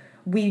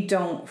we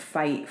don't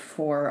fight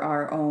for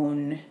our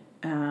own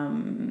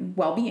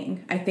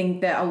well-being. I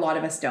think that a lot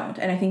of us don't.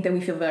 And I think that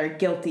we feel very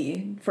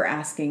guilty for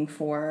asking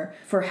for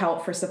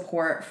help, for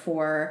support,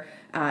 for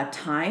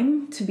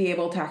time to be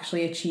able to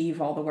actually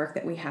achieve all the work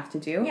that we have to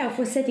do. Yeah,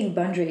 for setting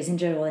boundaries in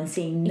general and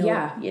saying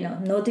no,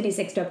 no to this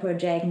extra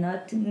project,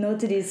 no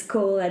to this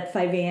call at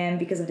 5 a.m.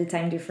 because of the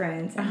time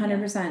difference.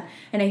 100%.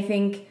 And I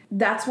think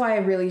that's why I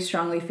really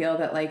strongly feel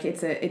that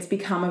it's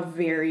become a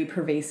very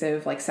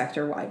pervasive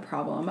sector-wide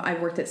problem.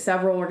 I've worked at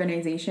several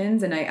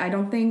organizations, and I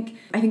think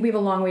we have a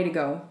long way to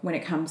go when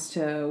it comes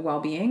to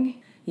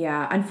well-being.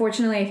 Yeah,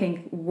 unfortunately, I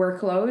think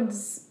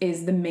workloads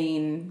is the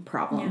main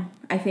problem. Yeah.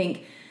 I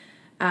think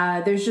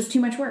there's just too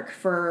much work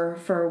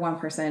for one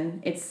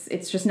person.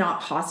 It's just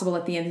not possible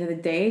at the end of the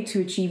day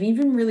to achieve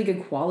even really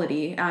good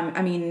quality.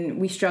 I mean,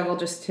 we struggle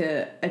just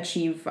to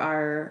achieve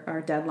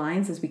our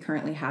deadlines as we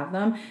currently have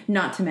them,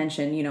 not to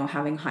mention, you know,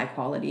 having high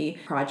quality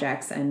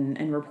projects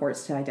and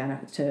reports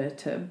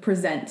to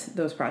present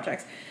those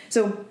projects.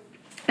 So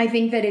I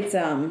think that it's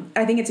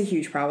a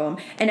huge problem.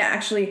 And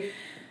actually,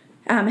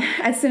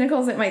 as cynical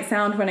as it might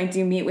sound, when I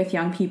do meet with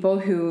young people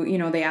who, you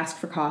know, they ask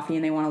for coffee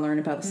and they want to learn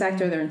about the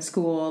sector, they're in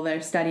school,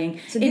 they're studying.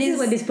 So this is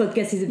what this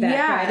podcast is about,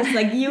 right? It's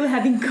like you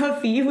having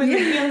coffee with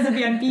millions of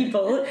young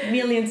people.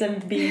 Millions, I'm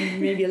being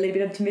maybe a little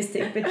bit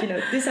optimistic, but, you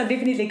know, these are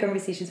definitely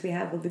conversations we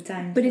have all the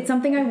time. But it's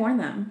something I warn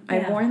them. I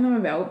warn them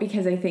about,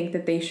 because I think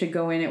that they should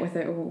go in it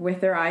with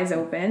their eyes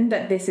open,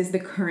 that this is the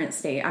current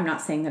state. I'm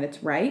not saying that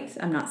it's right.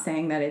 I'm not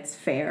saying that it's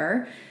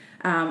fair.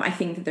 I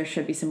think that there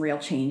should be some real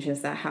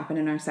changes that happen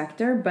in our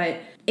sector,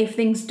 but if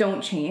things don't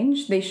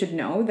change, they should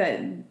know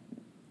that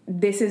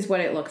this is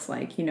what it looks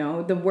like. You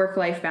know, the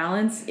work-life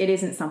balance, it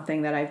isn't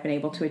something that I've been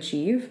able to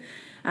achieve.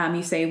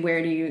 You say,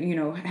 where do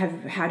you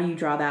how do you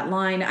draw that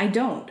line? I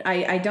don't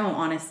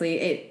honestly.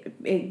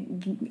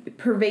 It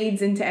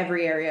pervades into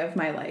every area of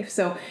my life.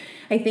 So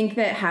I think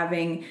that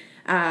having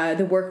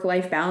the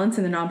work-life balance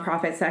in the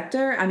nonprofit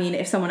sector, I mean,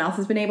 if someone else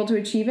has been able to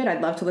achieve it,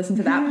 I'd love to listen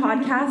to that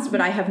podcast,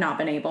 but I have not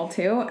been able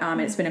to.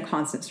 It's been a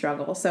constant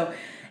struggle. So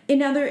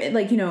in other,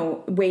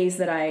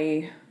 ways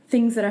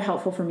things that are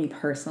helpful for me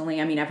personally,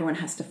 I mean, everyone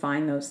has to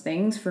find those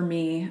things. For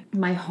me,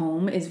 my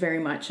home is very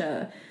much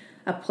a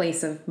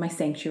place of my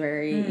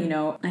sanctuary. You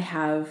know, I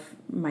have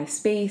my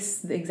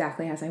space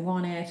exactly as I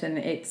want it, and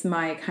it's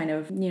my kind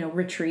of,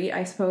 retreat,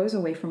 I suppose,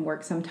 away from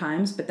work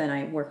sometimes, but then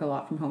I work a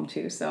lot from home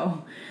too,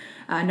 so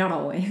not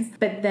always.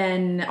 But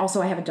then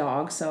also I have a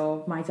dog,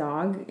 so my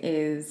dog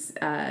is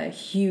a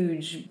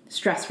huge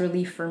stress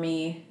relief for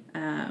me.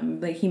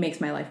 He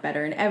makes my life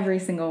better in every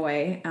single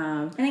way.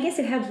 And I guess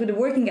it helps with the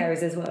working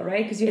hours as well,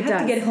 right? Because you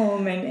have to get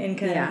home and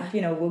kind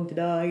of, walk the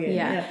dog.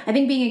 And, I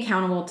think being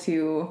accountable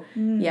to,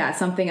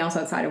 something else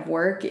outside of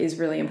work is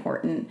really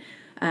important.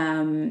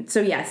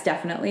 So yes,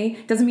 definitely.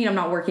 Doesn't mean I'm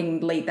not working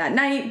late that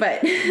night,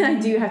 but I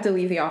do have to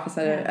leave the office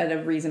at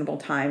a reasonable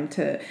time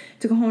to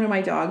go home to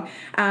my dog.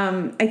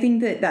 I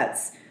think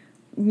that's,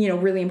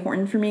 really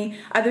important for me.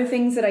 Other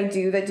things that I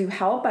do that do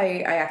help,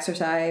 I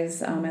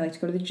exercise. I like to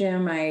go to the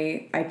gym.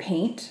 I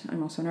paint.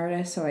 I'm also an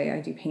artist, so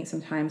I do paint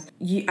sometimes.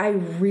 I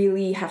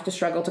really have to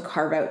struggle to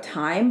carve out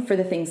time for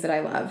the things that I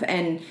love.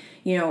 And,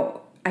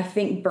 I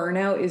think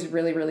burnout is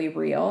really, really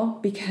real,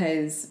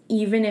 because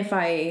even if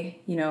I,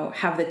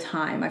 have the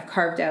time, I've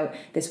carved out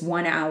this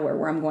 1 hour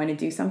where I'm going to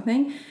do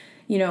something,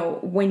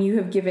 when you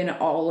have given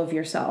all of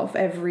yourself,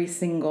 every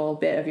single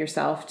bit of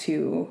yourself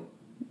to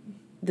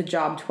the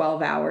job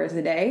 12 hours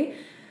a day,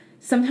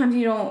 sometimes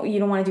you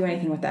don't want to do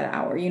anything with that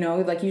hour, you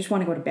just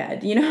want to go to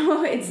bed,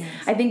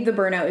 I think the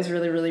burnout is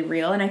really, really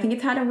real. And I think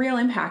it's had a real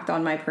impact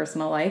on my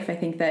personal life. I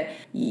think that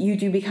you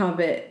do become a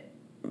bit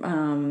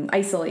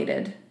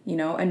isolated,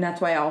 and that's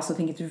why I also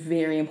think it's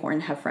very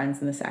important to have friends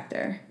in the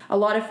sector. A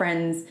lot of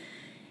friends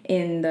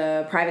in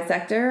the private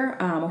sector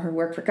or who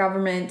work for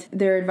government,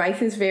 their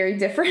advice is very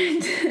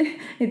different.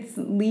 It's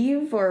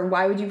leave, or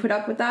why would you put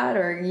up with that,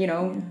 or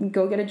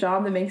go get a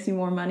job that makes you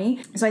more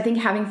money. So I think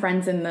having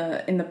friends in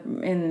the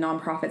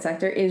nonprofit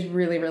sector is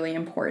really, really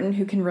important,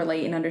 who can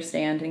relate and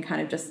understand and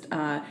kind of just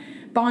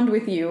bond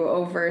with you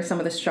over some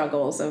of the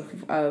struggles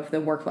of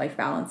the work-life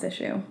balance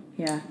issue.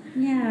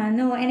 Yeah,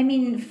 no, and I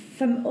mean,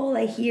 from all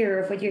I hear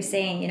of what you're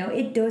saying,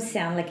 it does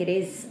sound like it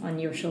is on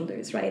your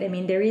shoulders, right? I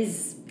mean,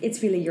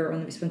 it's really your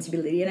own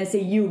responsibility. And I say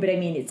you, but I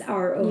mean, it's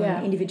our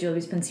own individual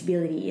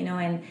responsibility,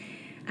 and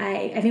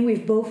I think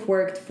we've both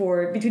worked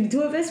between the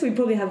two of us, we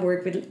probably have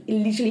worked with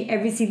literally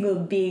every single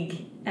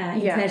big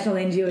international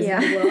NGOs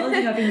in the world.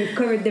 I think we've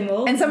covered them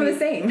all. And some of the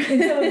same.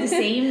 And some of the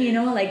same,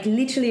 like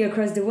literally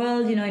across the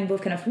world, in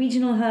both kind of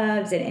regional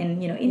hubs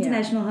and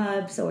international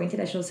hubs or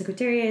international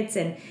secretariats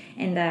and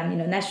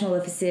national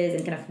offices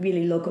and kind of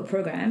really local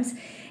programs.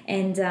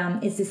 And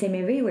it's the same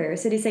everywhere.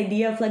 So this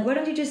idea of why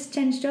don't you just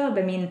change job?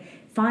 I mean,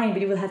 fine,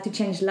 but you will have to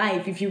change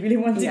life if you really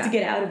wanted to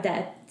get out of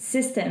that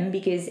system,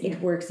 because it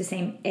works the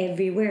same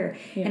everywhere.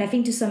 And I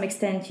think to some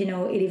extent,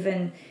 it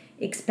even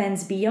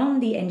expands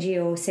beyond the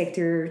NGO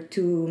sector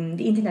to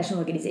the international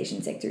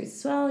organization sectors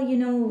as well.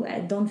 I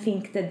don't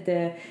think that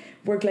the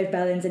work-life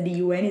balance at the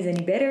UN is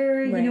any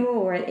better,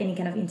 or at any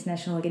kind of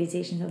international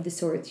organizations of the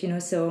sort,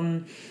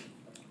 so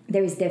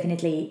there is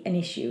definitely an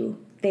issue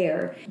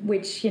there,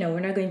 which, we're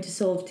not going to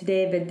solve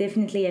today, but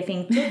definitely I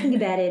think talking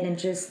about it and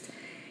just,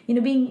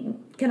 being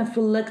kind of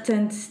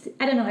reluctant.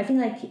 I don't know, I think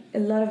a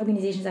lot of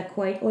organizations are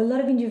or a lot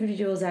of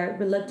individuals are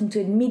reluctant to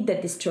admit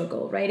that they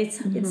struggle, right?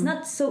 It's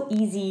not so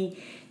easy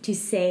to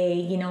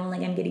say,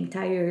 I'm getting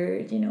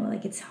tired,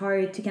 it's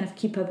hard to kind of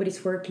keep up with this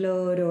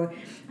workload, or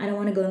I don't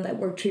want to go on that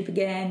work trip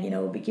again,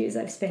 because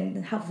I've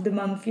spent half of the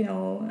month,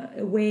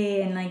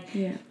 away, and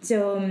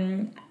so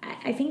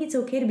I think it's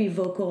okay to be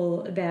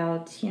vocal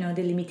about,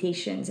 the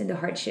limitations and the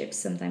hardships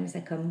sometimes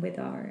that come with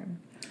our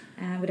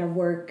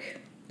work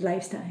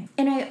lifestyle.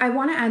 And I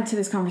want to add to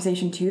this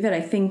conversation too that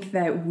I think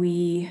that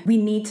we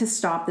need to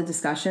stop the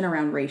discussion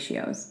around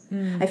ratios.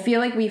 I feel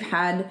like we've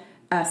had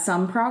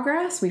some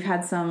progress. We've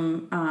had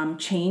some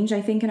change,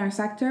 I think, in our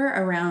sector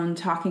around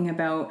talking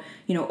about,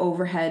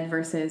 overhead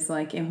versus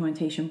like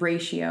implementation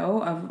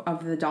ratio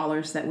of the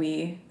dollars that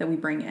we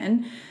bring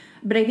in.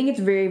 But I think it's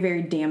very,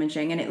 very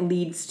damaging, and it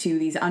leads to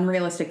these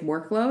unrealistic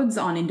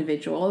workloads on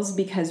individuals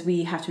because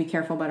we have to be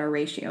careful about our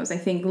ratios. I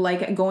think,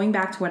 like, going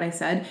back to what I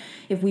said,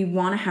 if we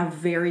want to have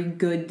very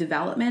good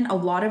development, a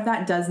lot of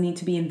that does need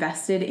to be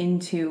invested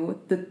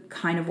into the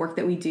kind of work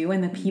that we do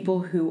and the people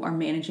who are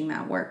managing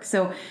that work.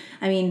 So,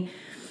 I mean,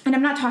 and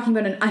I'm not talking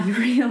about an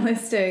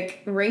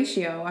unrealistic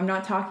ratio. I'm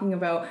not talking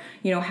about,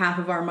 half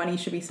of our money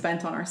should be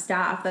spent on our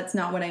staff. That's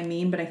not what I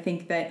mean. But I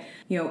think that,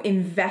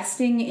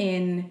 investing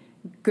in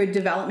good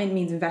development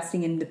means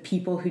investing in the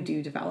people who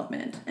do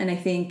development. And I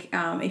think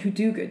who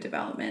do good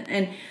development.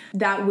 And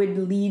that would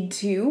lead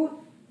to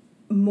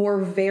more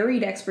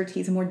varied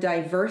expertise, more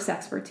diverse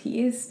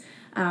expertise,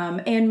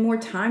 and more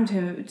time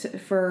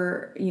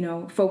for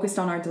focused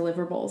on our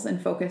deliverables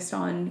and focused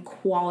on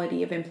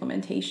quality of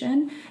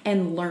implementation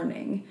and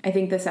learning. I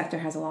think the sector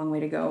has a long way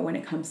to go when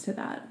it comes to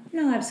that.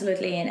 No,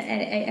 absolutely. And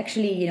I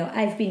actually,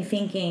 I've been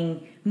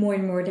thinking more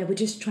and more that we're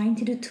just trying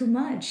to do too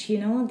much.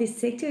 This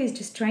sector is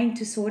just trying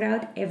to sort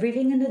out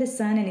everything under the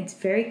sun, and it's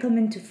very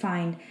common to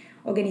find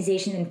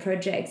organizations and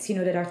projects,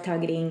 that are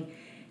targeting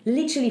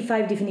literally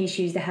 5 different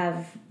issues that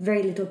have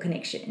very little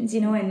connections,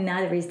 and now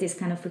there is this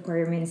kind of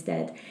requirements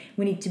that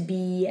we need to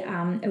be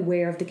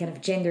aware of the kind of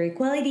gender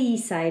equality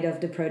side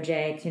of the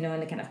project, and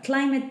the kind of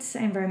climate,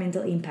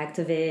 environmental impact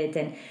of it.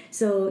 And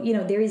so,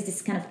 there is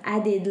this kind of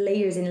added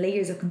layers and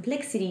layers of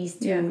complexities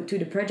to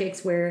the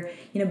projects where,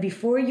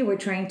 before you were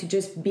trying to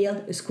just build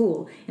a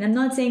school. And I'm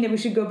not saying that we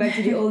should go back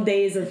to the old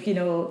days of,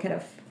 kind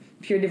of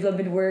pure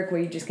development work where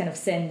you just kind of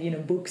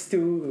send books to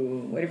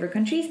whatever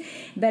countries,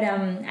 but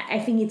I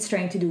think it's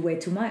trying to do way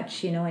too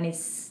much, and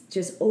it's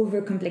just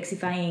over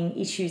complexifying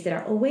issues that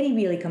are already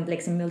really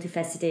complex and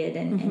multifaceted,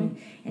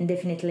 and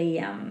definitely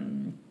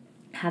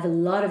have a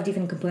lot of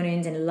different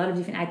components and a lot of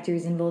different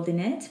actors involved in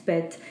it.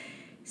 But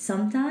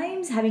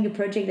sometimes having a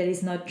project that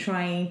is not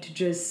trying to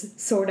just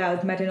sort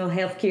out maternal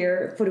health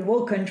care for the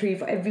whole country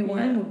for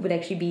everyone would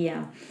actually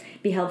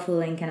be helpful,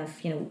 and kind of,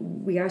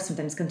 we are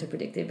sometimes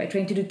counterproductive. By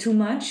trying to do too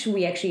much,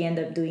 we actually end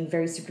up doing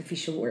very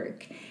superficial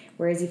work.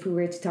 Whereas if we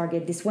were to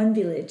target this one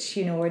village,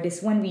 or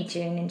this one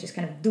region, and just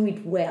kind of do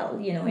it well,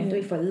 and do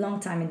it for a long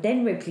time, and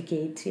then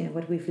replicate,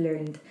 what we've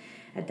learned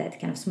at that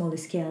kind of smaller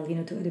scale,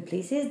 to other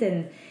places,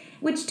 then,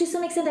 which to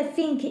some extent I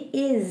think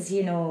is,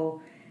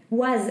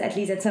 was at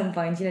least at some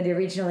point, the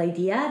original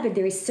idea, but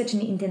there is such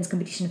an intense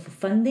competition for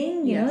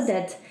funding,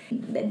 that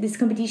this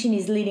competition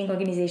is leading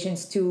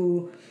organizations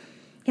to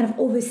kind of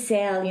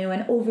oversell,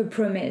 and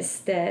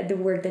overpromise the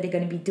work that they're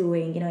going to be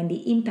doing, and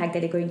the impact that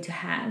they're going to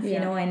have,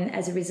 and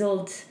as a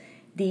result,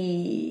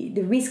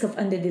 the risk of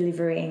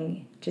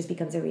under-delivering just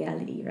becomes a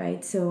reality,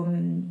 right? So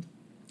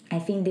I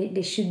think that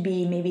there should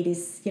be maybe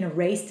this,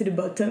 race to the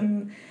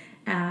bottom,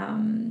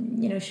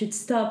 should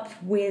stop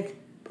with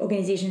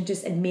organizations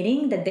just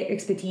admitting that their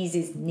expertise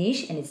is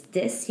niche and it's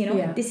this,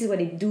 and this is what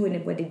they do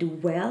and what they do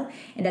well,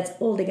 and that's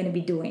all they're going to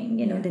be doing,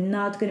 they're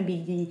not going to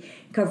be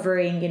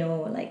covering,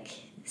 like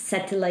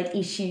satellite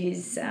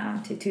issues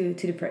to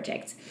the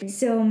project.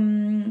 So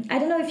I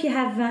don't know if you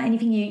have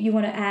anything you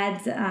want to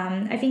add.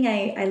 I think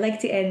I like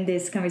to end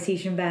this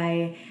conversation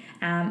by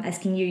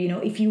asking you,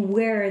 if you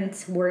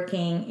weren't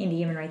working in the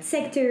human rights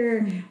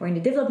sector or in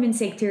the development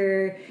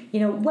sector,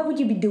 what would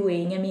you be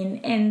doing? I mean,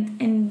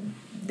 and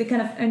the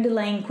kind of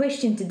underlying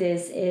question to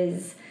this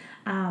is,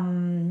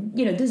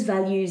 those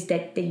values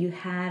that you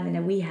have and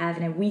that we have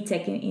and that we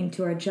take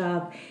into our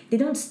job, they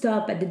don't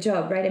stop at the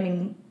job, right? I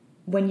mean,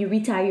 when you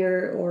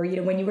retire or,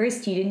 when you were a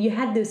student, you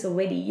had those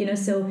already,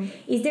 so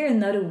is there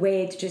another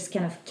way to just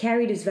kind of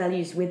carry those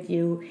values with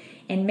you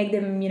and make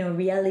them,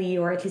 reality,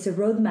 or at least a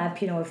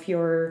roadmap, of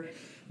your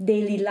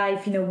daily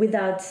life,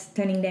 without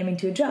turning them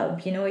into a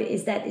job?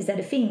 Is that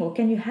a thing? Or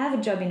can you have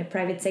a job in the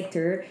private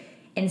sector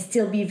and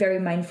still be very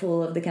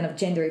mindful of the kind of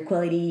gender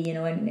equality,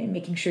 and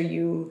making sure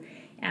you're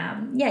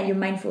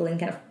mindful and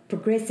kind of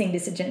progressing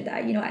this agenda?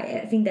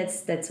 I think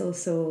that's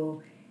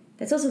also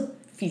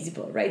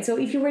feasible, right? So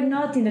if you were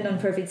not in the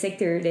non-profit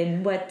sector,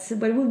 then what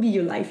would be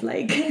your life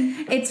like?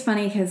 It's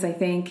funny because I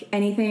think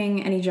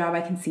any job I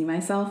can see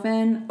myself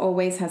in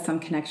always has some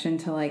connection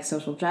to like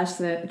social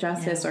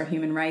justice or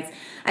human rights.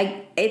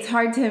 It's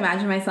hard to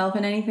imagine myself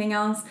in anything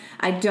else.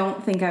 I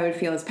don't think I would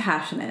feel as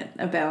passionate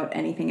about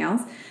anything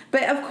else.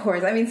 But of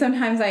course, I mean,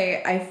 sometimes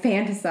I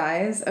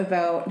fantasize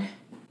about,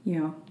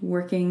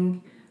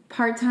 working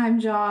part-time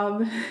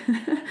job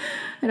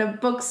at a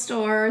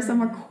bookstore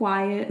somewhere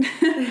quiet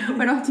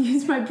where I don't have to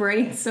use my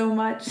brain so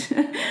much,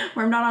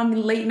 where I'm not on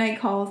late night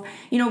calls,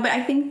 but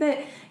I think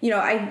that,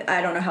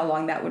 I don't know how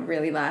long that would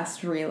really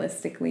last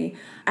realistically.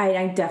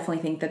 I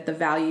definitely think that the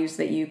values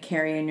that you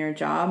carry in your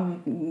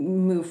job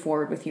move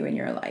forward with you in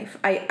your life.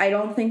 I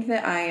don't think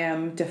that I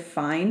am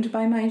defined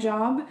by my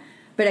job,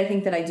 but I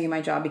think that I do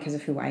my job because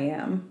of who I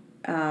am.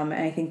 And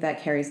I think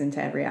that carries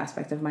into every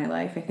aspect of my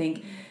life. I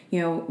think,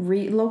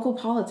 local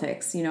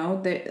politics,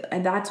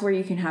 that's where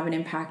you can have an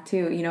impact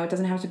too. It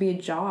doesn't have to be a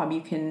job.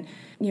 You can,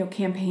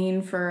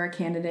 campaign for a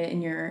candidate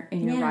in your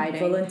riding.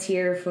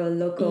 Volunteer for a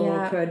local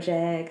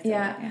project.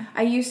 Yeah.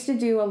 I used to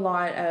do a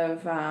lot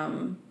of,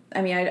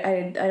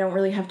 I don't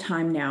really have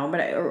time now, but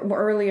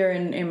earlier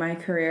in my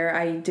career,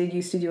 I did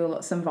used to do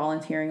some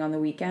volunteering on the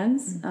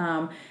weekends.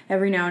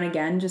 Every now and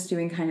again, just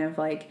doing kind of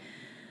like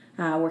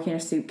working in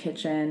a soup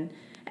kitchen.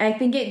 And I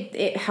think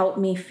it helped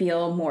me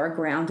feel more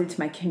grounded to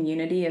my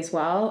community as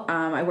well.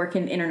 I work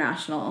in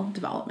international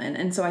development,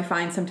 and so I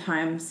find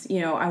sometimes,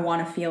 I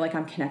want to feel like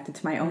I'm connected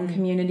to my own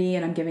community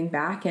and I'm giving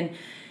back. And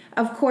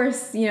of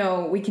course,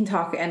 we can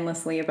talk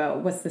endlessly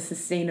about what's the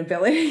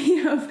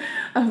sustainability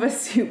of a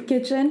soup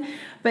kitchen,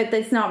 but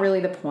that's not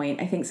really the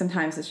point. I think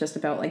sometimes it's just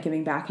about like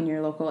giving back in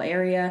your local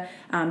area.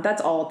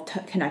 That's all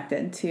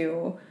connected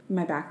to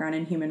my background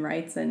in human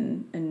rights,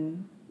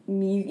 and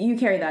you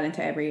carry that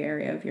into every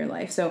area of your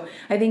life. So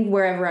I think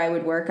wherever I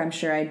would work, I'm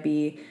sure I'd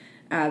be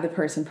the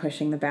person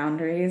pushing the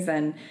boundaries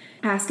and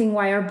asking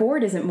why our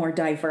board isn't more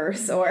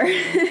diverse, or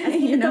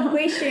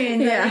question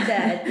like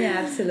that.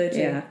 Yeah,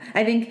 absolutely. Yeah,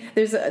 I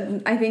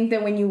think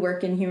that when you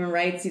work in human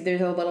rights,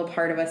 there's a little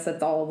part of us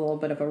that's all a little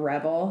bit of a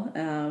rebel,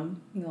 a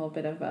little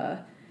bit of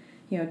a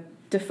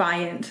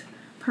defiant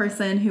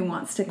person who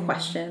wants to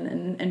question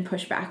and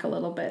push back a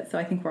little bit. So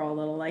I think we're all a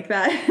little like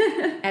that.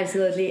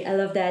 Absolutely. I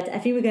love that. I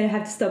think we're going to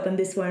have to stop on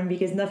this one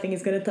because nothing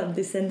is going to top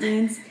this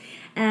sentence.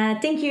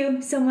 Thank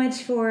you so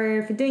much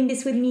for doing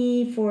this with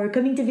me, for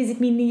coming to visit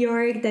me in New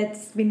York.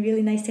 That's been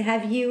really nice to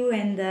have you.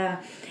 And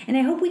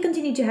I hope we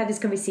continue to have these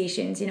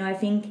conversations. I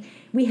think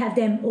we have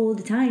them all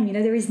the time.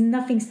 There is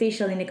nothing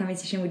special in the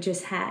conversation we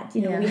just had.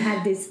 We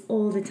have this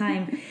all the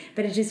time.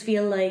 But I just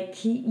feel like,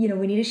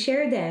 we need to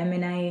share them.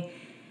 And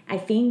I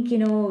think,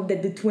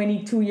 that the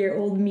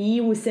 22-year-old me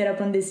who set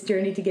up on this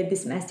journey to get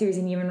this master's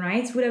in human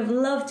rights would have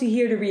loved to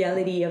hear the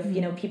reality of,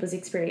 people's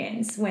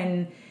experience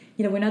when,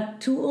 we're not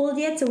too old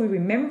yet. So we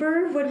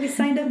remember what we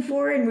signed up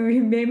for, and we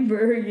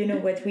remember,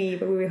 what we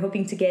were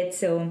hoping to get.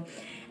 So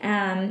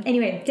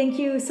anyway, thank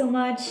you so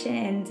much.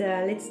 And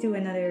let's do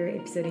another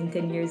episode in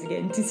 10 years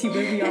again to see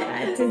where we are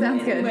at.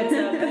 Sounds good. What's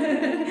up?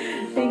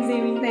 Thanks,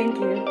 Amy. Thank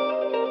you.